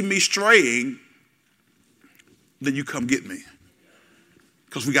you see me straying, then you come get me,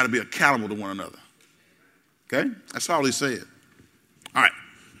 because we got to be accountable to one another. Okay, that's all he said. All right,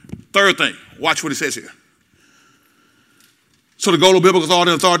 third thing. Watch what he says here. So the goal of biblical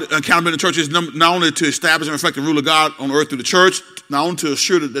authority and accountability in the church is not only to establish and reflect the rule of God on earth through the church, not only to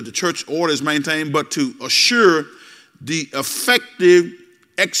assure that the church order is maintained, but to assure the effective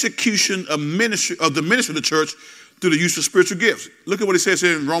execution of the ministry of the church through the use of spiritual gifts. Look at what he says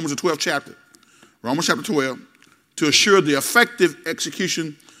here in Romans, the 12th chapter. Romans chapter 12, to assure the effective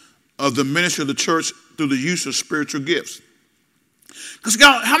execution of the ministry of the church through the use of spiritual gifts. Because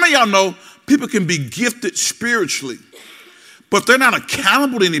how many of y'all know people can be gifted spiritually, but they're not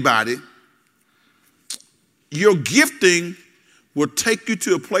accountable to anybody? Your gifting will take you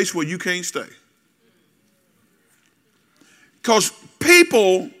to a place where you can't stay. Because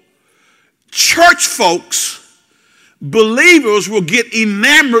people, church folks, believers will get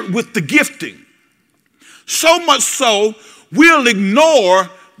enamored with the gifting. So much so, we'll ignore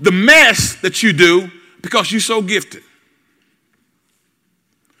the mess that you do because you're so gifted.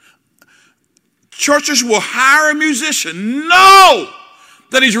 Churches will hire a musician, know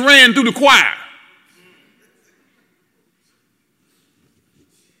that he's ran through the choir,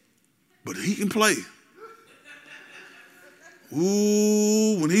 but he can play.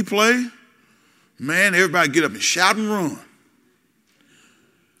 Ooh, when he play, Man, everybody get up and shout and run.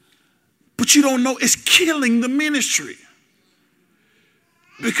 But you don't know it's killing the ministry.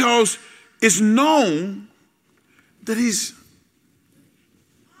 Because it's known that he's,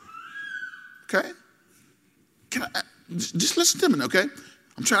 okay? Can I, just listen to me, okay?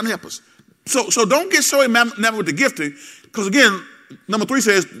 I'm trying to help us. So don't get so enamored with the gifting, because again, number 3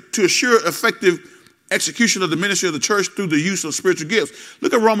 says to assure effective execution of the ministry of the church through the use of spiritual gifts.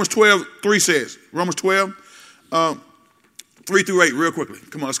 Look at Romans 12:3 says. Romans 12, 3 through 8, real quickly.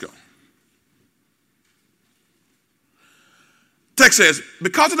 Come on, let's go. Text says,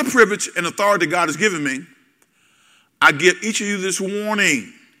 because of the privilege and authority God has given me, I give each of you this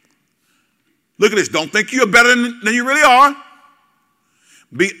warning. Look at this. Don't think you're better than you really are.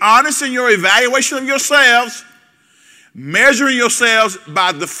 Be honest in your evaluation of yourselves, measuring yourselves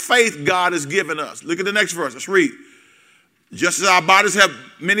by the faith God has given us. Look at the next verse. Let's read. Just as our bodies have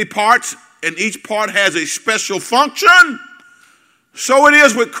many parts and each part has a special function, so it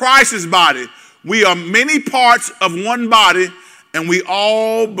is with Christ's body. We are many parts of one body, and we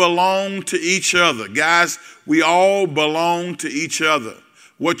all belong to each other. Guys, we all belong to each other.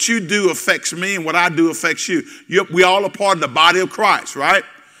 What you do affects me, and what I do affects you. We all are part of the body of Christ, right?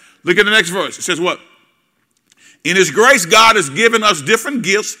 Look at the next verse. It says what? In his grace, God has given us different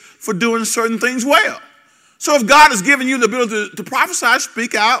gifts for doing certain things well. So if God has given you the ability to prophesy,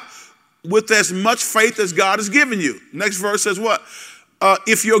 speak out with as much faith as God has given you. Next verse says what?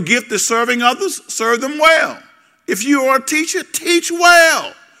 If your gift is serving others, serve them well. If you are a teacher, teach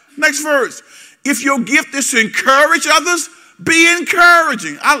well. Next verse. If your gift is to encourage others, be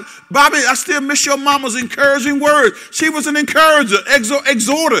encouraging. Bobby, I still miss your mama's encouraging words. She was an encourager,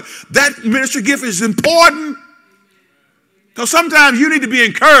 exhorter. That ministry gift is important. Because sometimes you need to be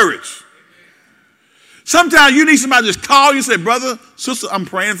encouraged. Sometimes you need somebody to just call you and say, brother, sister, I'm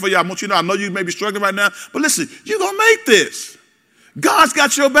praying for you. I want you to know, I know you may be struggling right now, but listen, you're going to make this. God's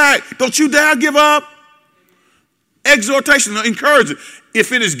got your back. Don't you dare give up. Exhortation, encouragement.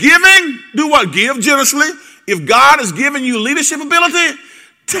 If it is giving, do what? Give generously. If God has given you leadership ability,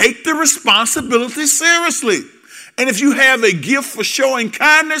 take the responsibility seriously. And if you have a gift for showing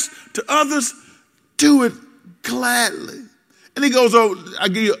kindness to others, do it gladly. And he goes over, I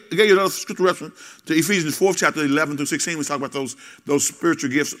gave you another scripture reference to Ephesians 4th chapter 11 through 16. We talk about those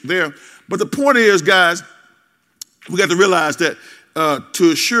spiritual gifts there. But the point is, guys, we got to realize that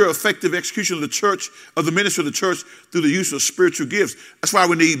to assure effective execution of the church, of the ministry of the church through the use of spiritual gifts. That's why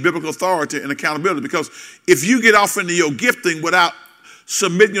we need biblical authority and accountability, because if you get off into your gifting without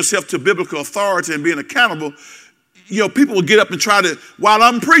submitting yourself to biblical authority and being accountable, people will get up and try to, while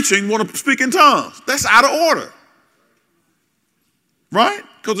I'm preaching, want to speak in tongues. That's out of order. Right?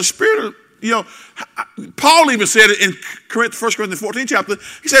 Because the Spirit of, Paul even said it in 1 Corinthians 14 chapter.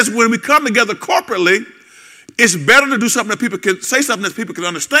 He says, when we come together corporately, it's better to do something that people can say, something that people can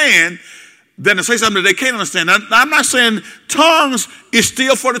understand, than to say something that they can't understand. Now, I'm not saying tongues is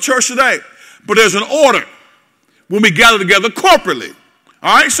still for the church today, but there's an order when we gather together corporately.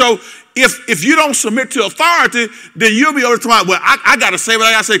 All right? So if you don't submit to authority, then you'll be able to talk, well, I got to say what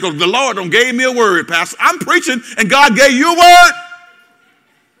I got to say because the Lord don't gave me a word, Pastor. I'm preaching and God gave you a word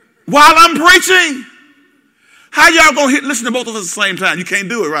while I'm preaching. How y'all going to listen to both of us at the same time? You can't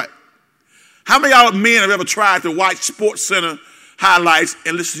do it, right? How many of y'all men have ever tried to watch Sports Center highlights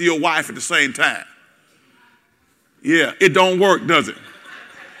and listen to your wife at the same time? Yeah, it don't work, does it?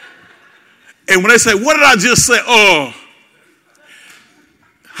 And when they say, what did I just say? Oh.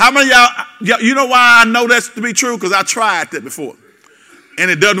 How many of y'all, you know why I know that's to be true? Because I tried that before.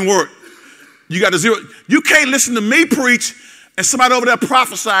 And it doesn't work. You got to zero. You can't listen to me preach and somebody over there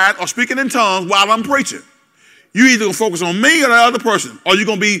prophesying or speaking in tongues while I'm preaching. You either going to focus on me or the other person, or you're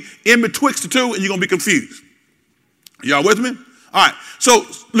going to be in betwixt the two and you're going to be confused. Y'all with me? All right. So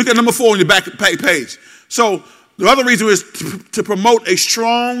look at number 4 on your back page. So the other reason is to promote a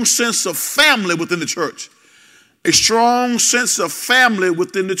strong sense of family within the church. A strong sense of family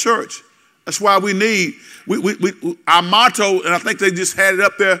within the church. That's why we need, our motto, and I think they just had it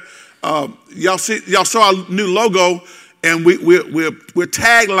up there. Y'all saw our new logo, and we're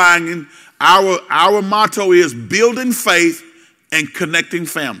taglining. Our motto is building faith and connecting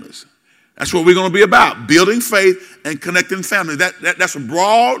families. That's what we're going to be about, building faith and connecting families. That's a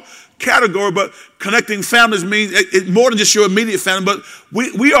broad category, but connecting families means it's more than just your immediate family, but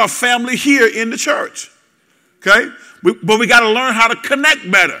we are family here in the church, okay? But we got to learn how to connect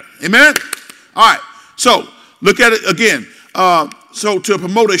better, amen? All right, so look at it again. So to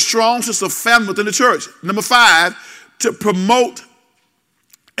promote a strong sense of family within the church. Number 5, to promote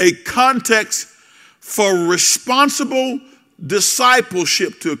a context for responsible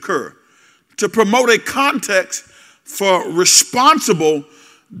discipleship to occur. to promote a context for responsible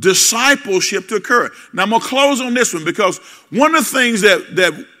discipleship to occur. Now, I'm going to close on this one because one of the things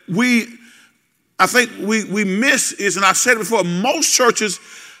that I think we miss is, and I said it before, most churches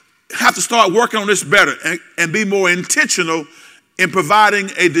have to start working on this better and be more intentional in providing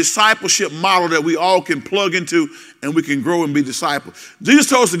a discipleship model that we all can plug into and we can grow and be disciples. Jesus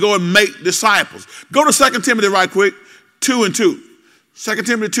told us to go and make disciples. Go to 2 Timothy right quick, 2:2. 2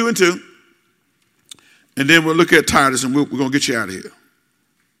 Timothy 2:2. And then we'll look at Titus and we're going to get you out of here.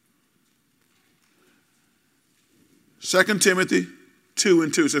 2 Timothy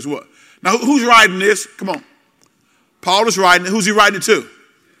 2:2 says what? Now, who's writing this? Come on. Paul is writing it. Who's he writing it to?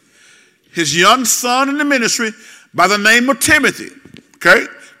 His young son in the ministry by the name of Timothy. Okay?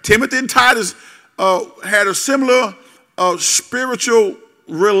 Timothy and Titus had a similar spiritual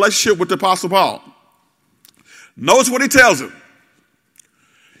relationship with the Apostle Paul. Notice what he tells him.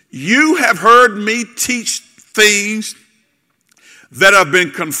 You have heard me teach things that have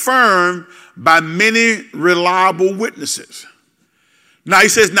been confirmed by many reliable witnesses. Now he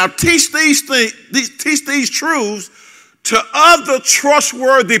says, now teach these things, teach these truths to other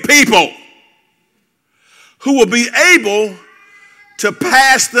trustworthy people who will be able to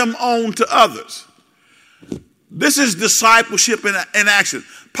pass them on to others. This is discipleship in action.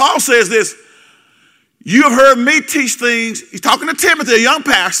 Paul says this, you have heard me teach things. He's talking to Timothy, a young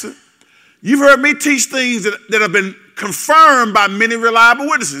pastor. You've heard me teach things that have been confirmed by many reliable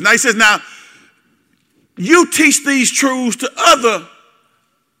witnesses. Now he says, now you teach these truths to other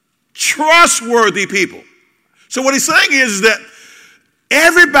trustworthy people. So what he's saying is that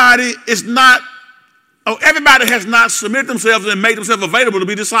everybody has not submitted themselves and made themselves available to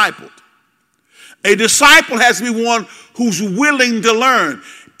be discipled. A disciple has to be one who's willing to learn.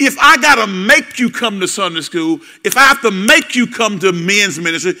 If I got to make you come to Sunday school, if I have to make you come to men's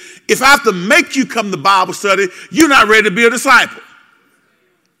ministry, if I have to make you come to Bible study, you're not ready to be a disciple.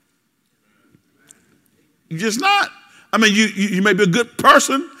 You're just not. I mean, you may be a good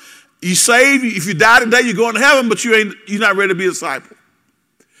person. You saved. If you die today, you're going to heaven, but you're not ready to be a disciple.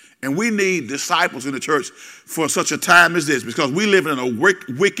 And we need disciples in the church for such a time as this because we live in a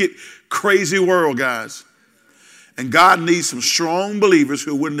wicked, crazy world, guys. And God needs some strong believers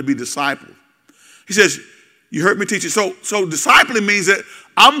who are willing to be discipled. He says, you heard me teach you. So discipling means that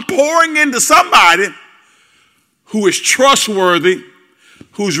I'm pouring into somebody who is trustworthy,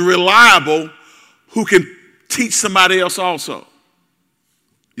 who's reliable, who can teach somebody else also.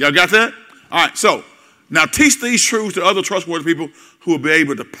 Y'all got that? All right, so now teach these truths to other trustworthy people who will be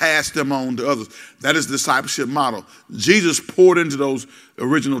able to pass them on to others. That is the discipleship model. Jesus poured into those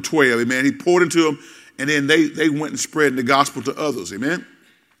original 12, amen. He poured into them, and then they went and spread the gospel to others, amen.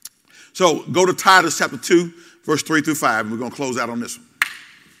 So go to Titus chapter 2, verse 3 through 5, and we're going to close out on this one.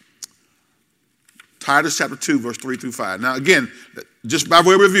 Titus chapter 2, verse 3 through 5. Now again, just by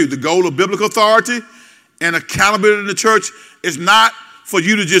way of review, the goal of biblical authority and accountability in the church is not for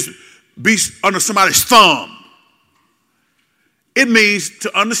you to just be under somebody's thumb. It means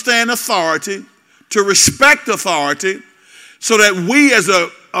to understand authority, to respect authority, so that we as a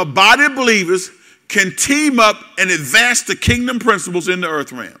body of believers can team up and advance the kingdom principles in the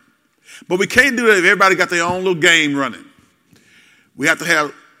earth realm. But we can't do that if everybody got their own little game running. We have to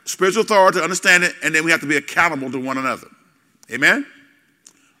have spiritual authority, understand it, and then we have to be accountable to one another. Amen?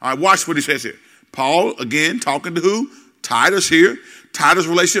 All right, watch what he says here. Paul, again, talking to who? Titus here. Titus'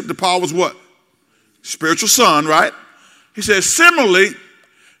 relationship to Paul was what? Spiritual son, right? He says, similarly,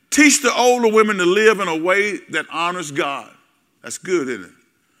 teach the older women to live in a way that honors God. That's good, isn't it?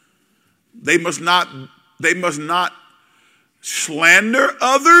 They must not slander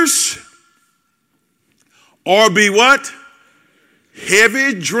others or be what?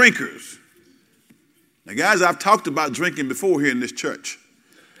 Heavy drinkers. Now, guys, I've talked about drinking before here in this church.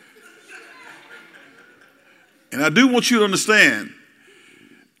 And I do want you to understand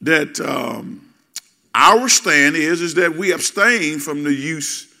that our stand is that we abstain from the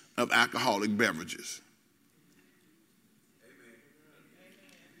use of alcoholic beverages.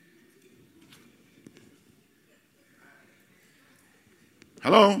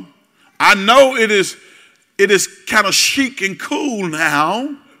 Hello? I know it is kind of chic and cool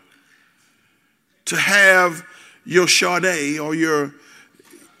now to have your Chardonnay or your...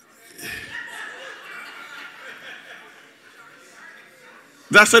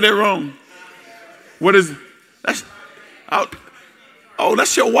 Did I say that wrong? What is it? That's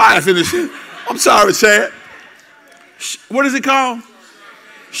your wife in this. I'm sorry, Chad. What is it called?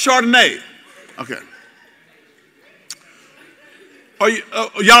 Chardonnay. Okay.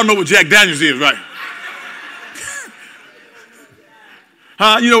 Y'all know what Jack Daniels is, right?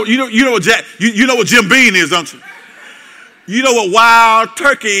 Huh? You know what you know what Jim Beam is, don't you? You know what wild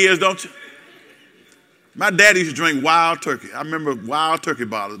turkey is, don't you? My dad used to drink wild turkey. I remember wild turkey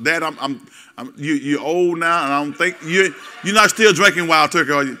bottles. Dad, you're old now, and I don't think you're not still drinking wild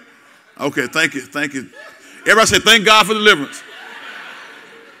turkey, are you? Okay, thank you. Everybody say thank God for deliverance.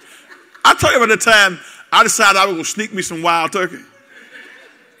 I tell you about the time I decided I was gonna sneak me some wild turkey,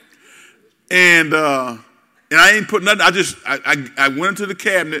 and I ain't put nothing. I went into the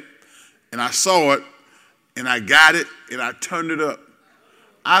cabinet and I saw it, and I got it, and I turned it up.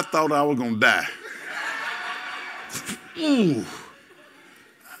 I thought I was gonna die. Ooh.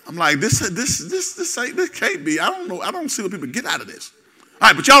 I'm like, this can't be. I don't know. I don't see what people get out of this. All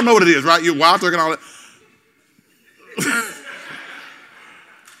right, but y'all know what it is, right? You're wild turkey and all that.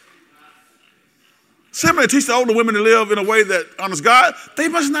 Similarly, teach the older women to live in a way that honors God. They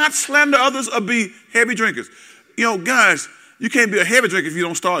must not slander others or be heavy drinkers. You know, guys, you can't be a heavy drinker if you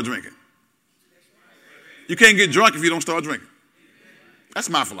don't start drinking. You can't get drunk if you don't start drinking. That's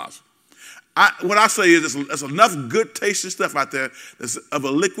my philosophy. What I say is there's enough good tasting stuff out there that's of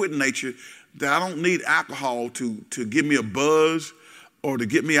a liquid nature that I don't need alcohol to give me a buzz or to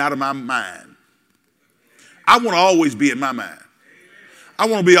get me out of my mind. I want to always be in my mind. I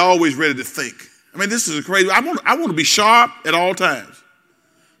want to be always ready to think. I mean, this is crazy. I want to be sharp at all times.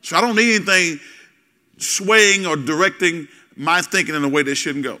 So I don't need anything swaying or directing my thinking in a way that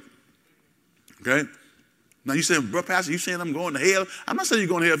shouldn't go. Okay? Now you saying, bro, Pastor, you saying I'm going to hell? I'm not saying you're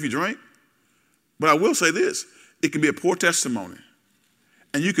going to hell if you drink. But I will say this, it can be a poor testimony.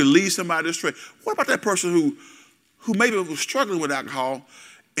 And you can lead somebody astray. What about that person who maybe was struggling with alcohol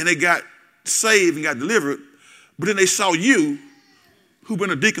and they got saved and got delivered, but then they saw you, who've been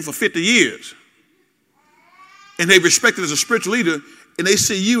a deacon for 50 years, and they respected as a spiritual leader, and they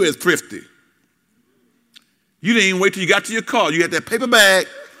see you as thrifty. You didn't even wait till you got to your car. You had that paper bag,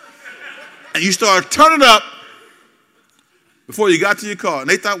 and you started turning up before you got to your car. And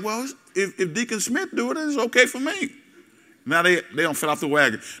they thought, well, if Deacon Smith do it, it's okay for me. Now they don't fall off the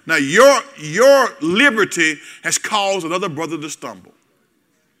wagon. Now your liberty has caused another brother to stumble.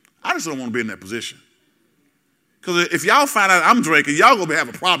 I just don't want to be in that position. Because if y'all find out I'm drinking, y'all going to have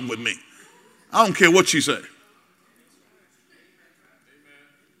a problem with me. I don't care what you say.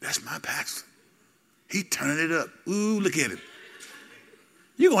 That's my pastor. He turning it up. Ooh, look at him.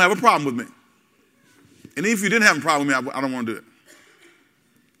 You're going to have a problem with me. And if you didn't have a problem with me, I don't want to do it.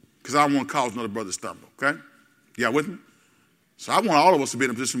 Because I don't want to cause another brother to stumble, okay? Y'all with me? So I want all of us to be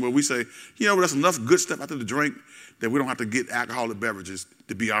in a position where we say, you know, there's enough good stuff out there to drink that we don't have to get alcoholic beverages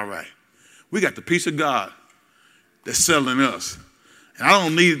to be all right. We got the peace of God that's settling us. And I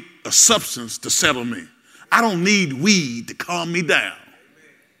don't need a substance to settle me. I don't need weed to calm me down.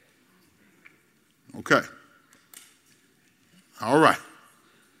 Okay. All right.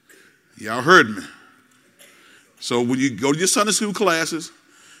 Y'all heard me. So when you go to your Sunday school classes,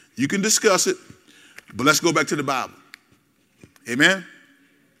 you can discuss it, but let's go back to the Bible. Amen?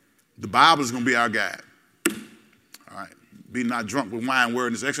 The Bible is going to be our guide. All right. Be not drunk with wine, word,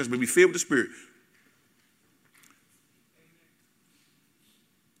 and its excess, but be filled with the Spirit.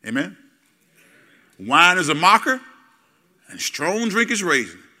 Amen? Wine is a mocker, and strong drink is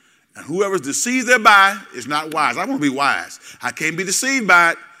raging. And whoever's deceived thereby is not wise. I want to be wise. I can't be deceived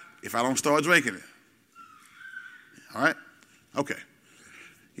by it if I don't start drinking it. All right? Okay.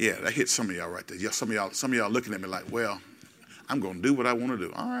 Yeah, that hit some of y'all right there. Yeah, some of y'all looking at me like, well, I'm going to do what I want to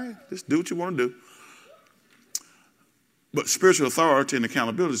do. All right, just do what you want to do. But spiritual authority and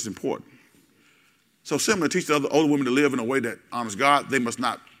accountability is important. So similar, teach the other older women to live in a way that honors God. They must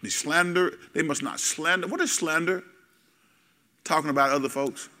not be slandered. They must not slander. What is slander? Talking about other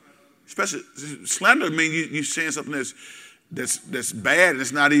folks. Especially slander means you saying something that's bad and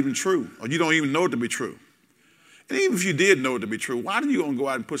it's not even true, or you don't even know it to be true. And even if you did know it to be true, why are you going to go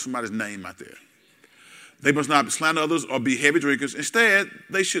out and put somebody's name out there? They must not slander others or be heavy drinkers. Instead,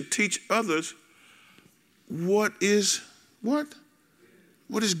 they should teach others what is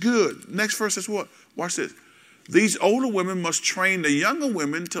good. Next verse says what? Watch this. These older women must train the younger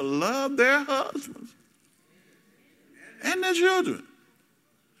women to love their husbands and their children.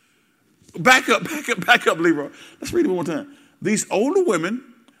 Back up, Leroy. Let's read it one more time. These older women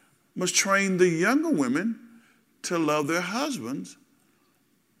must train the younger women to love their husbands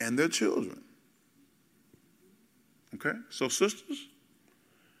and their children. Okay? So sisters,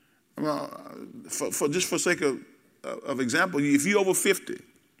 for sake of example, if you're over 50,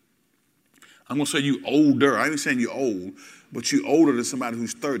 I'm going to say you older. I ain't saying you're old, but you're older than somebody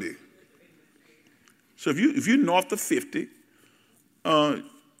who's 30. So if you're north of 50,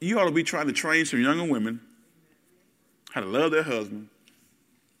 you ought to be trying to train some younger women how to love their husband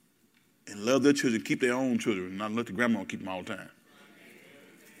and love their children, keep their own children, not let the grandma keep them all the time.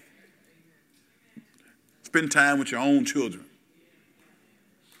 Spend time with your own children.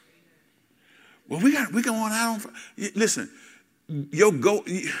 Well, we going out on. Listen, your go.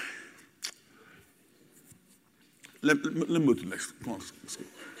 Let me move to the next. Come on, let's go.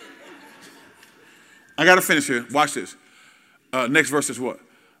 I got to finish here. Watch this. Next verse is what?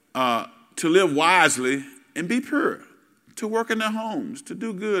 To live wisely and be pure, to work in their homes, to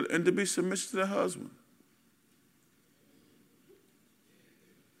do good, and to be submissive to their husband.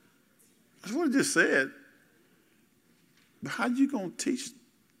 That's what I just said. But how you going to teach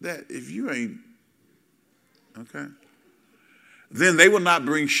that if you ain't, okay? Then they will not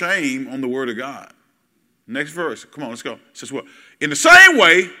bring shame on the word of God. Next verse. Come on, let's go. It says what? In the same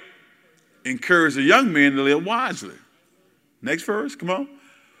way, encourage the young men to live wisely. Next verse, come on.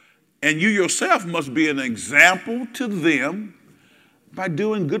 And you yourself must be an example to them by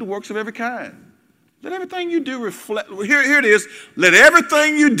doing good works of every kind. Let everything you do reflect, here it is, let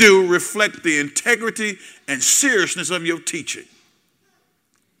everything you do reflect the integrity and seriousness of your teaching.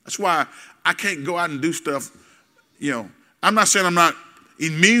 That's why I can't go out and do stuff, I'm not saying I'm not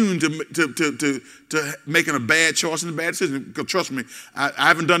immune to making a bad choice and a bad decision, because trust me, I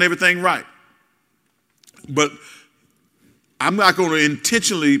haven't done everything right. But I'm not going to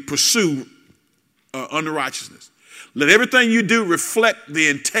intentionally pursue unrighteousness. Let everything you do reflect the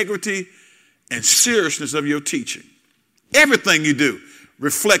integrity and seriousness of your teaching. Everything you do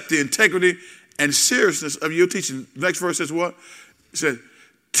reflect the integrity and seriousness of your teaching. The next verse says what? It says,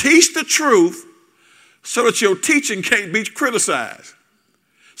 teach the truth so that your teaching can't be criticized.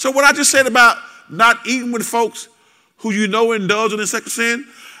 So what I just said about not eating with folks who indulge in sexual sin,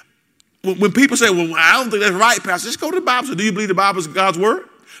 when people say, well, I don't think that's right, Pastor, just go to the Bible. So do you believe the Bible is God's word?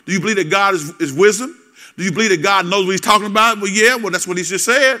 Do you believe that God is wisdom? Do you believe that God knows what he's talking about? Well, yeah, that's what he just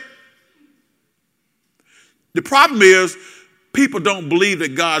said. The problem is people don't believe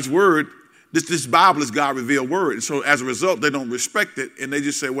that God's word, this Bible is God's revealed word. And so as a result, they don't respect it. And they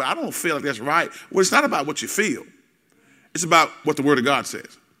just say, well, I don't feel like that's right. Well, it's not about what you feel. It's about what the word of God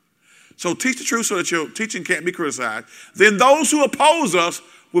says. So teach the truth so that your teaching can't be criticized. Then those who oppose us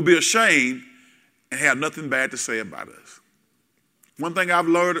will be ashamed and have nothing bad to say about us. One thing I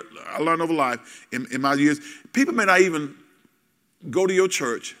learned over life in my years, people may not even go to your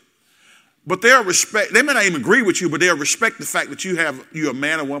church, but they may not even agree with you, but they'll respect the fact that you're a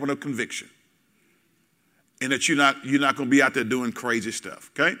man or woman of conviction. And that you're not going to be out there doing crazy stuff,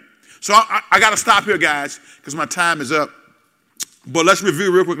 okay? So I got to stop here, guys, because my time is up. But let's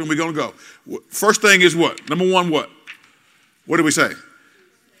review real quick and we're going to go. First thing is what? Number one, what? What did we say?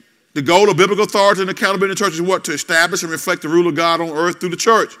 The goal of biblical authority and accountability in the church is what? To establish and reflect the rule of God on earth through the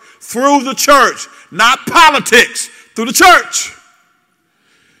church. Through the church, not politics. Through the church.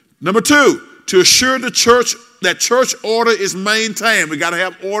 Number two, to assure the church that church order is maintained. We got to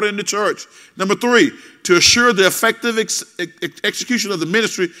have order in the church. Number three, to assure the effective execution of the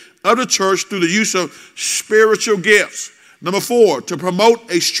ministry of the church through the use of spiritual gifts. Number four, to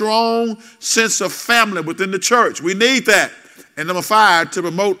promote a strong sense of family within the church. We need that. And number five, to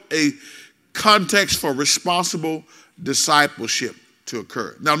promote a context for responsible discipleship to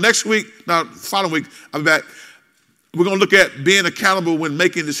occur. Now, following week, I'll be back. We're going to look at being accountable when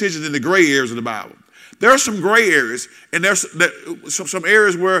making decisions in the gray areas of the Bible. There are some gray areas, and there's some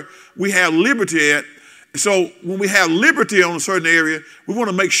areas where we have liberty at. So when we have liberty on a certain area, we want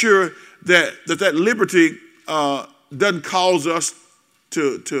to make sure that liberty doesn't cause us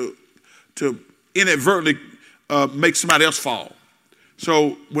to inadvertently make somebody else fall.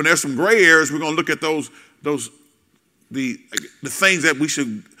 So when there's some gray areas, we're going to look at the things that we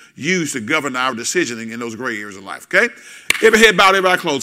should use to govern our decisioning in those gray areas of life. Okay, every head bowed, everybody closed.